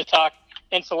to talk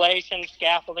insulation,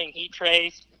 scaffolding, heat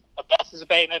trace, asbestos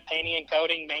abatement, painting and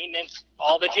coating, maintenance,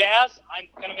 all the jazz, I'm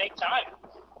going to make time.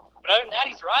 But other than that,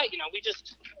 he's right.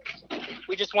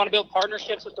 We just want to build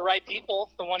partnerships with the right people,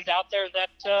 the ones out there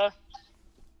that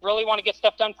really want to get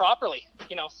stuff done properly.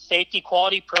 Safety,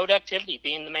 quality, productivity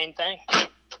being the main thing. And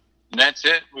that's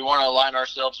it. We want to align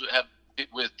ourselves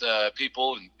with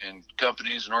people and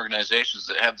companies and organizations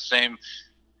that have the same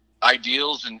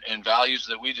ideals and values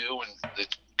that we do when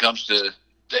it comes to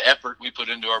the effort we put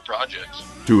into our projects.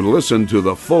 To listen to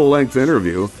the full-length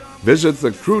interview, visit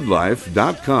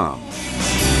thecrudelife.com.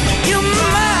 Your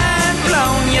mind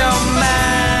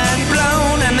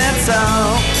blown, and that's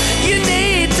all you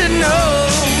need to know.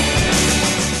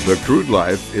 The Crude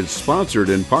Life is sponsored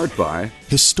in part by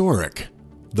Historic,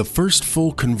 the first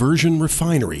full conversion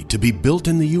refinery to be built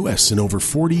in the U.S. in over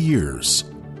 40 years.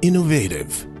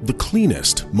 Innovative, the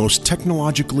cleanest, most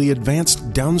technologically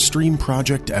advanced downstream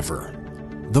project ever.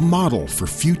 The model for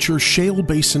future shale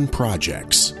basin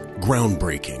projects.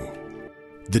 Groundbreaking.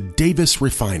 The Davis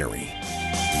Refinery.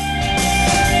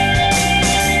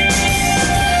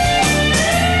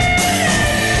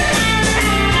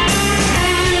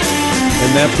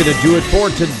 And that's going to do it for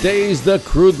today's The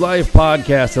Crude Life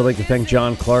podcast. I'd like to thank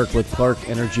John Clark with Clark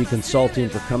Energy Consulting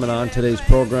for coming on today's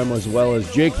program, as well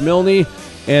as Jake Milne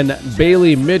and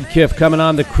Bailey Midkiff coming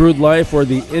on The Crude Life, where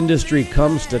the industry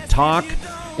comes to talk.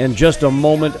 In just a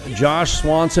moment, Josh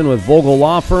Swanson with Vogel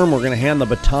Law Firm. We're going to hand the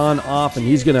baton off, and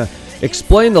he's going to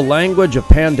explain the language of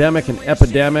pandemic and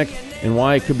epidemic and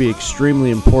why it could be extremely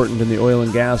important in the oil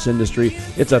and gas industry.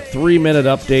 It's a 3-minute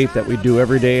update that we do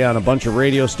every day on a bunch of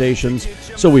radio stations.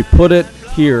 So we put it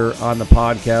here on the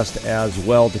podcast as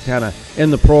well to kind of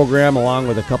end the program, along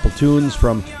with a couple tunes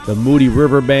from the Moody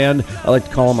River Band. I like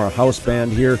to call them our house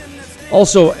band here.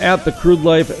 Also, at the Crude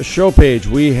Life show page,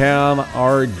 we have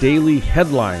our daily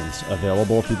headlines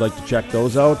available if you'd like to check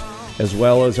those out, as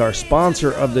well as our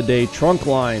sponsor of the day,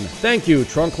 Trunkline. Thank you,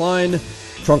 Trunkline.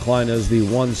 Trunkline is the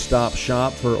one-stop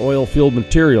shop for oil field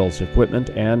materials, equipment,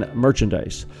 and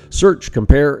merchandise. Search,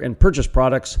 compare, and purchase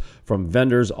products from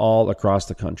vendors all across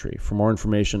the country. For more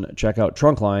information, check out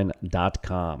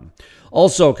trunkline.com.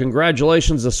 Also,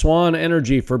 congratulations to Swan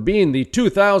Energy for being the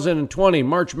 2020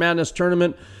 March Madness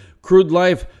Tournament Crude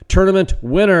Life Tournament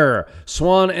winner.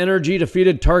 Swan Energy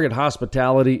defeated Target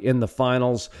Hospitality in the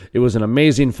finals. It was an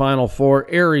amazing Final Four.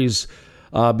 Aries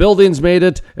Buildings made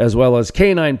it, as well as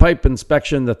Canine Pipe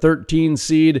Inspection, the 13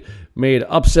 seed, made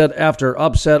upset after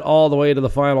upset all the way to the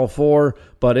Final Four.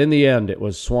 But in the end, it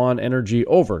was Swan Energy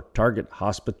over Target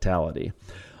Hospitality.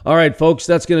 All right, folks,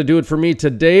 that's going to do it for me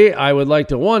today. I would like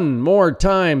to one more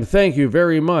time thank you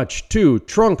very much to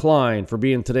Trunkline for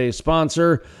being today's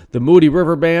sponsor, the Moody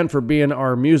River Band for being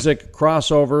our music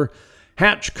crossover,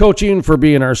 Hatch Coaching for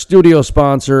being our studio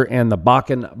sponsor, and the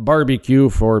Bakken Barbecue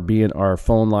for being our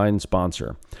phone line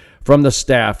sponsor. From the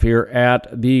staff here at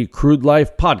the Crude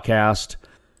Life Podcast,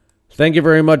 thank you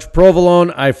very much, Provolone.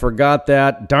 I forgot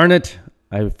that. Darn it.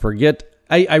 I forget.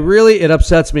 I really, it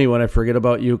upsets me when I forget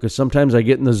about you, because sometimes I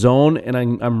get in the zone and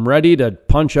I'm ready to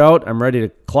punch out. I'm ready to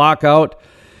clock out,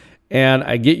 and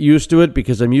I get used to it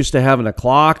because I'm used to having a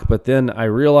clock, but then I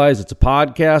realize it's a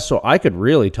podcast, so I could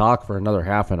really talk for another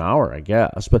half an hour, I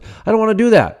guess, but I don't want to do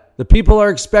that. The people are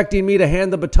expecting me to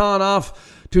hand the baton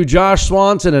off to Josh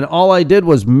Swanson, and all I did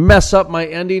was mess up my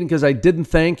ending because I didn't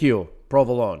thank you,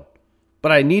 Provolone.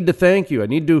 But I need to thank you. I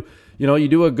need to, you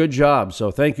do a good job,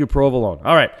 so thank you, Provolone.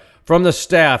 All right. From the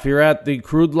staff here at the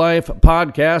Crude Life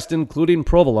Podcast, including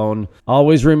Provolone,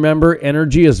 always remember,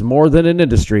 energy is more than an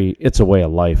industry. It's a way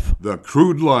of life. The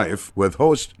Crude Life with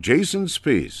host Jason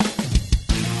Spees.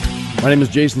 My name is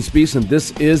Jason Spees, and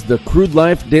this is the Crude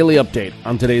Life Daily Update.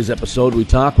 On today's episode, we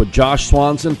talk with Josh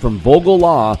Swanson from Vogel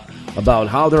Law about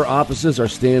how their offices are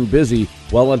staying busy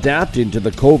while adapting to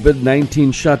the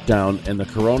COVID-19 shutdown and the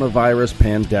coronavirus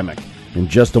pandemic. In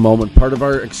just a moment, part of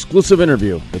our exclusive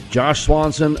interview with Josh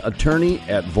Swanson, attorney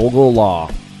at Vogel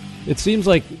Law. It seems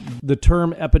like the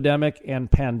term epidemic and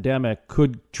pandemic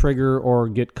could trigger or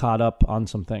get caught up on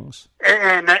some things.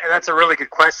 And that's a really good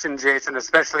question, Jason,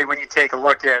 especially when you take a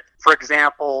look at, for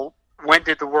example, when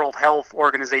did the World Health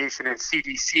Organization and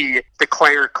CDC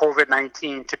declare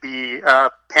COVID-19 to be a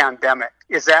pandemic?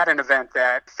 Is that an event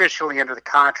that officially under the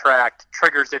contract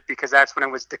triggers it because that's when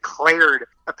it was declared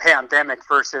a pandemic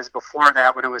versus before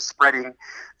that when it was spreading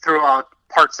throughout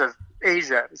parts of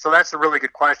Asia? So that's a really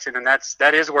good question, and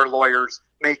that is where lawyers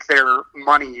make their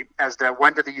money as to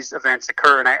when do these events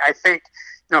occur. And I think,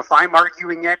 if I'm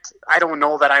arguing it, I don't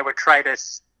know that I would try to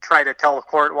tell the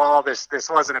court, well, this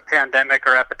wasn't a pandemic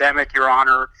or epidemic, Your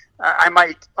Honor. I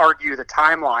might argue the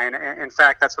timeline. In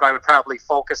fact, that's what I would probably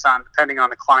focus on, depending on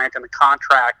the client and the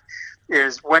contract,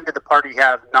 is when did the party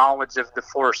have knowledge of the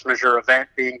force majeure event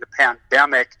being the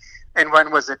pandemic, and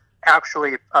when was it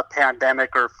actually a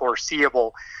pandemic or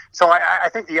foreseeable? So I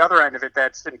think the other end of it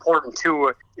that's important,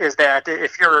 too, is that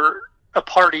if you're a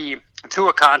party to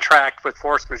a contract with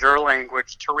force majeure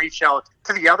language, to reach out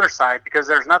to the other side, because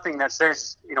there's nothing that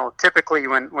says, typically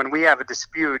when we have a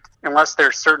dispute, unless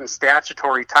there's certain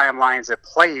statutory timelines at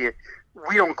play,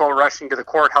 we don't go rushing to the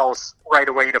courthouse right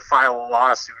away to file a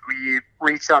lawsuit. We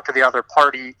reach out to the other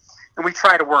party and we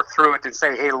try to work through it and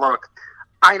say, hey, look,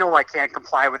 I know I can't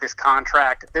comply with this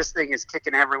contract. This thing is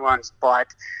kicking everyone's butt.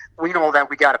 We know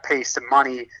that we got to pay some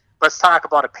money. Let's talk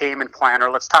about a payment plan,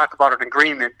 or let's talk about an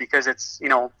agreement, because it's,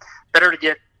 better to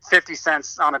get 50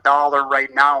 cents on a dollar right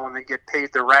now and then get paid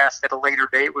the rest at a later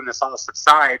date when this all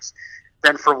subsides,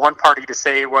 than for one party to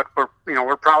say what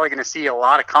we're probably going to see a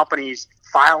lot of companies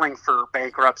filing for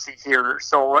bankruptcy here.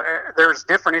 So there's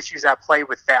different issues at play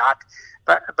with that.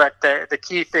 But the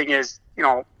key thing is,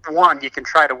 one, you can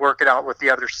try to work it out with the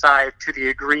other side to the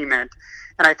agreement.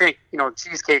 And I think,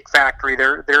 Cheesecake Factory,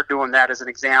 they're doing that as an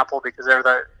example, because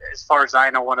they're as far as I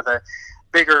know, one of the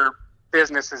bigger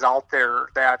businesses out there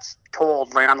that's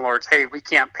told landlords, hey, we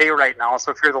can't pay right now.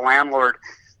 So if you're the landlord,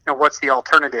 what's the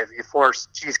alternative? You force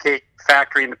Cheesecake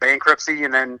Factory into bankruptcy,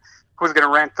 and then who's going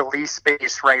to rent the lease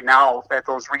space right now at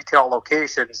those retail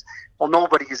locations? Well,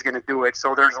 nobody's going to do it.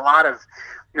 So there's a lot of,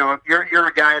 you're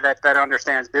a guy that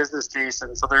understands business,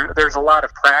 Jason. So there's a lot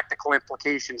of practical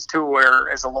implications too, where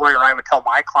as a lawyer, I would tell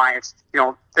my clients,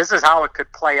 this is how it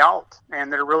could play out.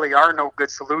 And there really are no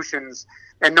good solutions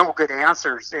and no good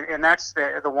answers. And that's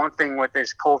the one thing with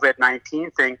this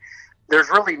COVID-19 thing. There's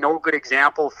really no good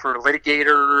example for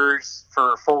litigators,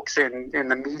 for folks in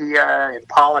the media, in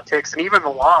politics, and even the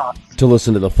law. To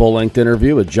listen to the full-length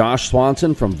interview with Josh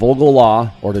Swanson from Vogel Law,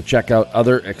 or to check out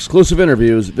other exclusive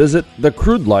interviews, visit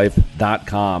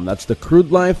thecrudelife.com. That's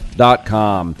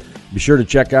thecrudelife.com. Be sure to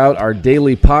check out our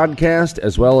daily podcast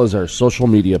as well as our social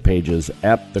media pages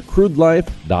at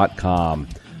thecrudelife.com.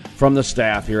 From the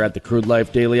staff here at the Crude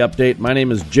Life Daily Update, my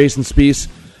name is Jason Spees,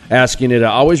 asking you to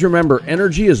always remember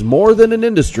energy is more than an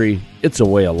industry, it's a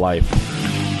way of life.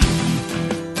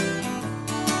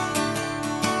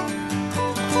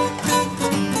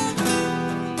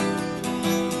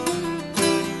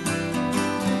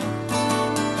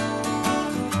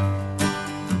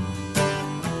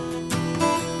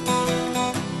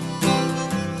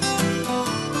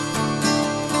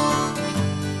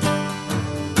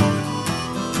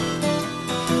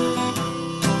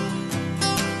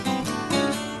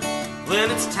 When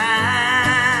it's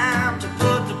time to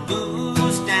put the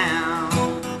booze down,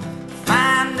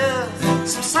 find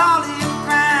us some solid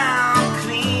ground,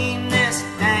 clean this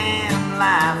damn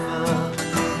life up,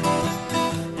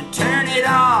 and turn it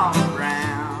all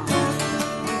around.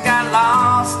 We got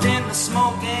lost in the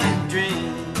smoke and drink.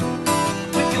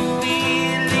 We could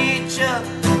feel each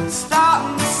other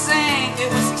starting to sink.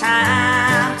 It was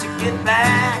time to get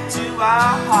back to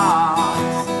our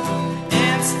hearts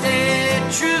and stay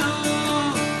true.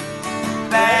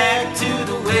 Back to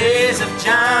the ways of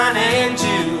John and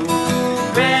Jude,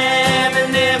 Graham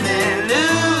and Emily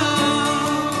Lou.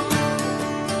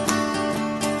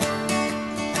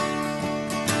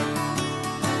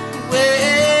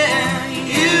 Well,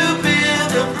 you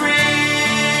build a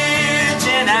bridge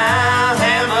and I'll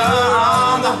hammer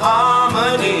on the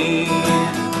harmony.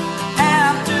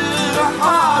 After a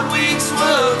hard week's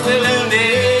work, we'll have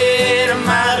made a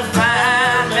mighty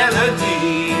fine melody.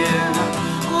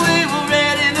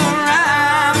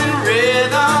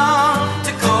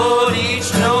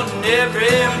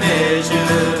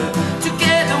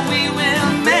 Together we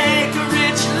will make a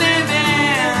rich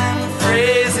living,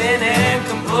 phrasing and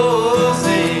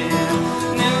composing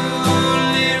new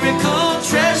lyrical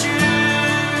treasure.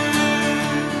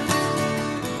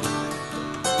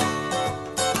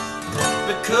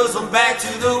 Because we're back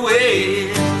to the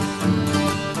way.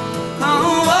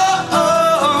 Oh, oh,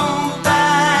 oh,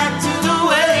 back to the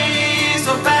ways.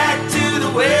 We're back to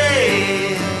the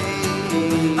way.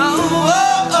 Oh,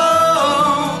 oh.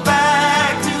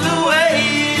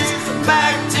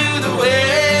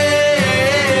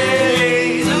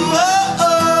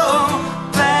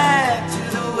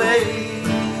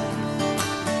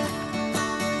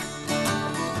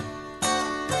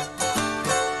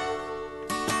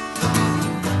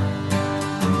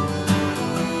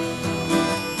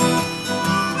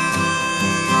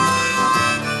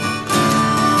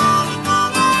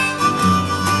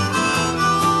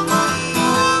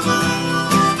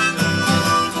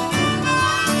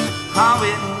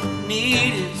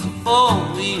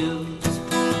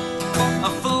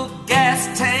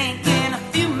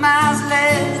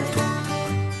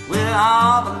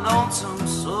 All the lonesome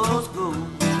souls go,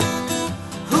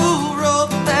 who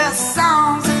wrote their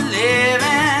songs and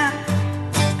living,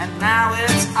 and now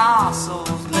it's our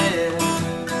souls left.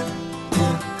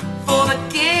 For the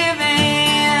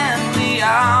giving, we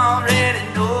already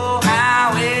know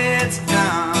how it's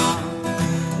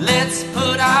done. Let's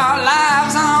put our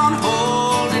lives on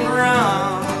hold and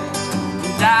run,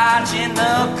 dodging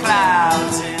the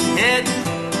clouds and heading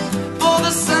for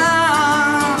the sun.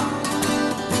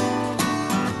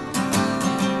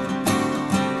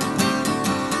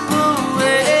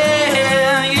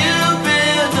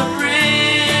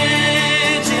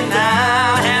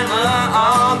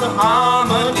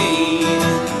 Harmony.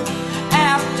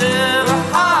 After a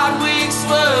hard week's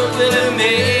work, we'll have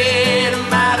made a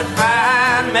mighty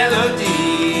fine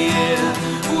melody.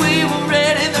 We were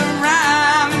ready the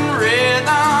rhyme and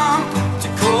rhythm to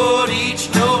chord each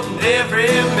note and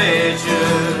every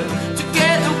measure.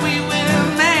 Together we will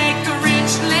make a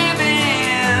rich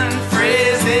living,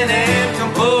 phrasing and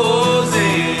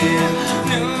composing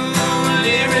new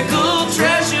lyrical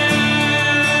treasure.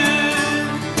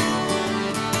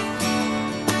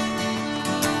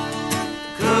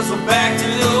 We're back to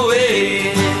the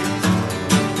way.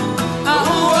 Oh,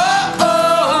 oh,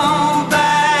 oh,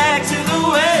 back to the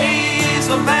ways.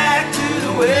 We're back to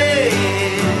the way.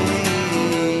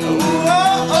 Oh,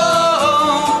 oh,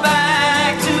 oh,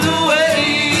 back to the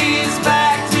ways.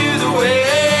 Back to the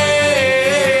ways.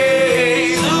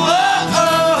 Oh, oh,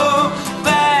 oh,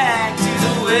 back to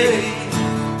the way.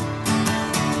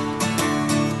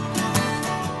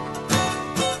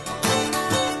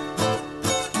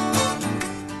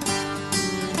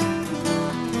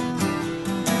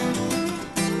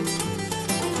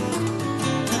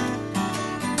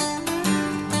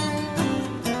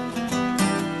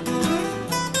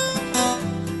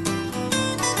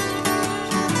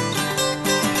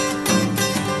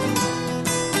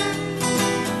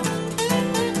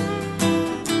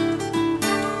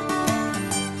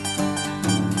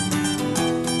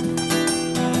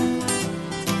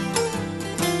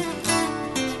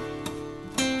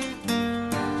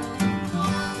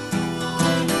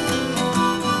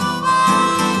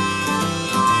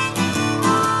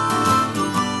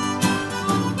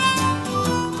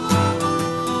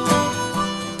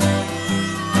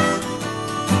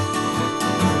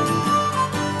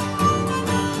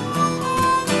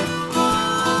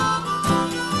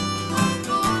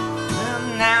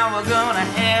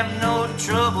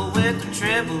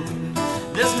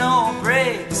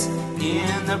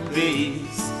 in the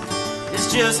breeze.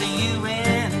 It's just you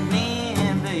and me,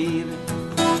 baby,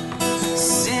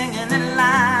 singing it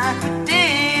like we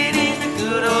did in the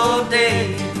good old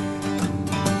days.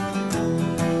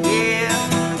 Yeah,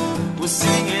 we're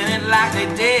singing it like they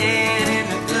did in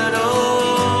the good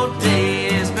old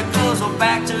days, because we're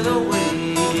back to the way.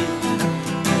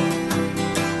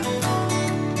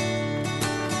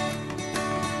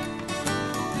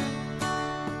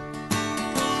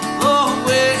 Oh,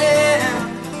 well,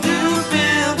 you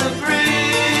build the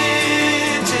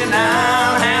bridge and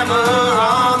I'll hammer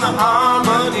on the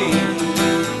harmony.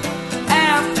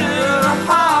 After a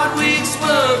hard week's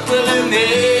work, we'll have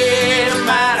made a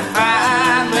mighty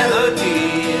fine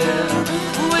melody.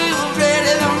 We were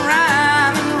ready to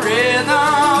rhyme and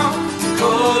rhythm,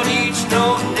 chord each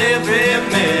note and every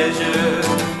measure.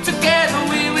 Together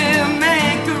we will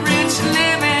make a rich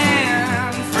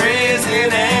living, phrasing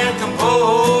and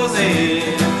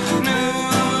composing new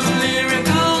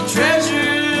lyrical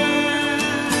treasures,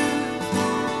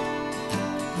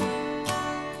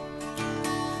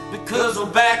 because we're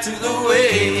back to the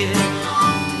way.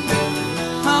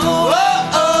 Oh, oh,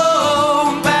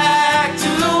 oh, back to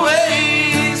the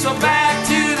way. So back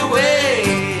to the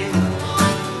way.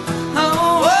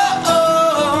 Oh, oh,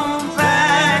 oh,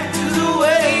 back to the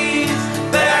ways.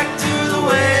 Back to the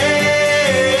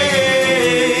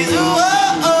ways.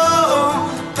 Oh,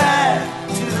 oh, back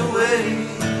to the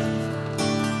ways.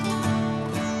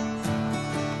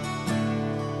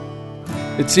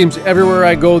 It seems everywhere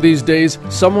I go these days,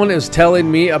 someone is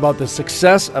telling me about the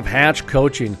success of Hatch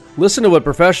coaching. Listen to what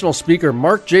professional speaker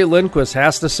Mark J. Lindquist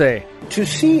has to say. To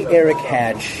see Eric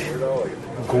Hatch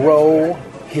grow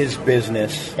his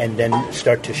business and then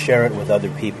start to share it with other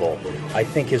people, I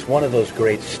think is one of those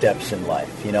great steps in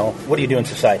life. You know, what do you do in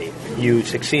society? You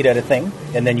succeed at a thing,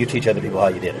 and then you teach other people how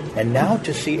you did it. And now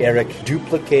to see Eric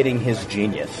duplicating his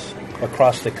genius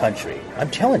across the country, I'm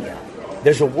telling you,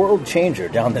 there's a world changer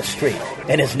down the street,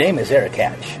 and his name is Eric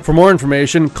Hatch. For more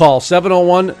information, call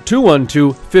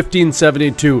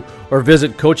 701-212-1572 or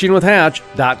visit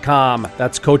coachingwithhatch.com.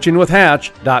 That's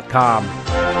coachingwithhatch.com.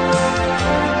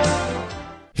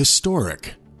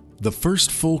 Historic, the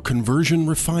first full conversion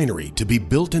refinery to be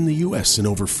built in the U.S. in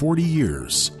over 40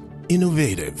 years.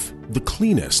 Innovative, the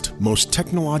cleanest, most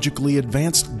technologically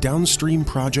advanced downstream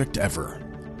project ever.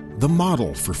 The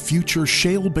model for future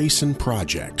shale basin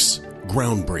projects.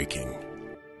 Groundbreaking.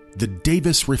 The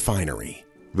Davis Refinery.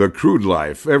 The Crude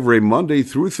Life, every Monday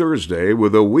through Thursday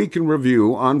with a week in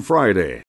review on Friday.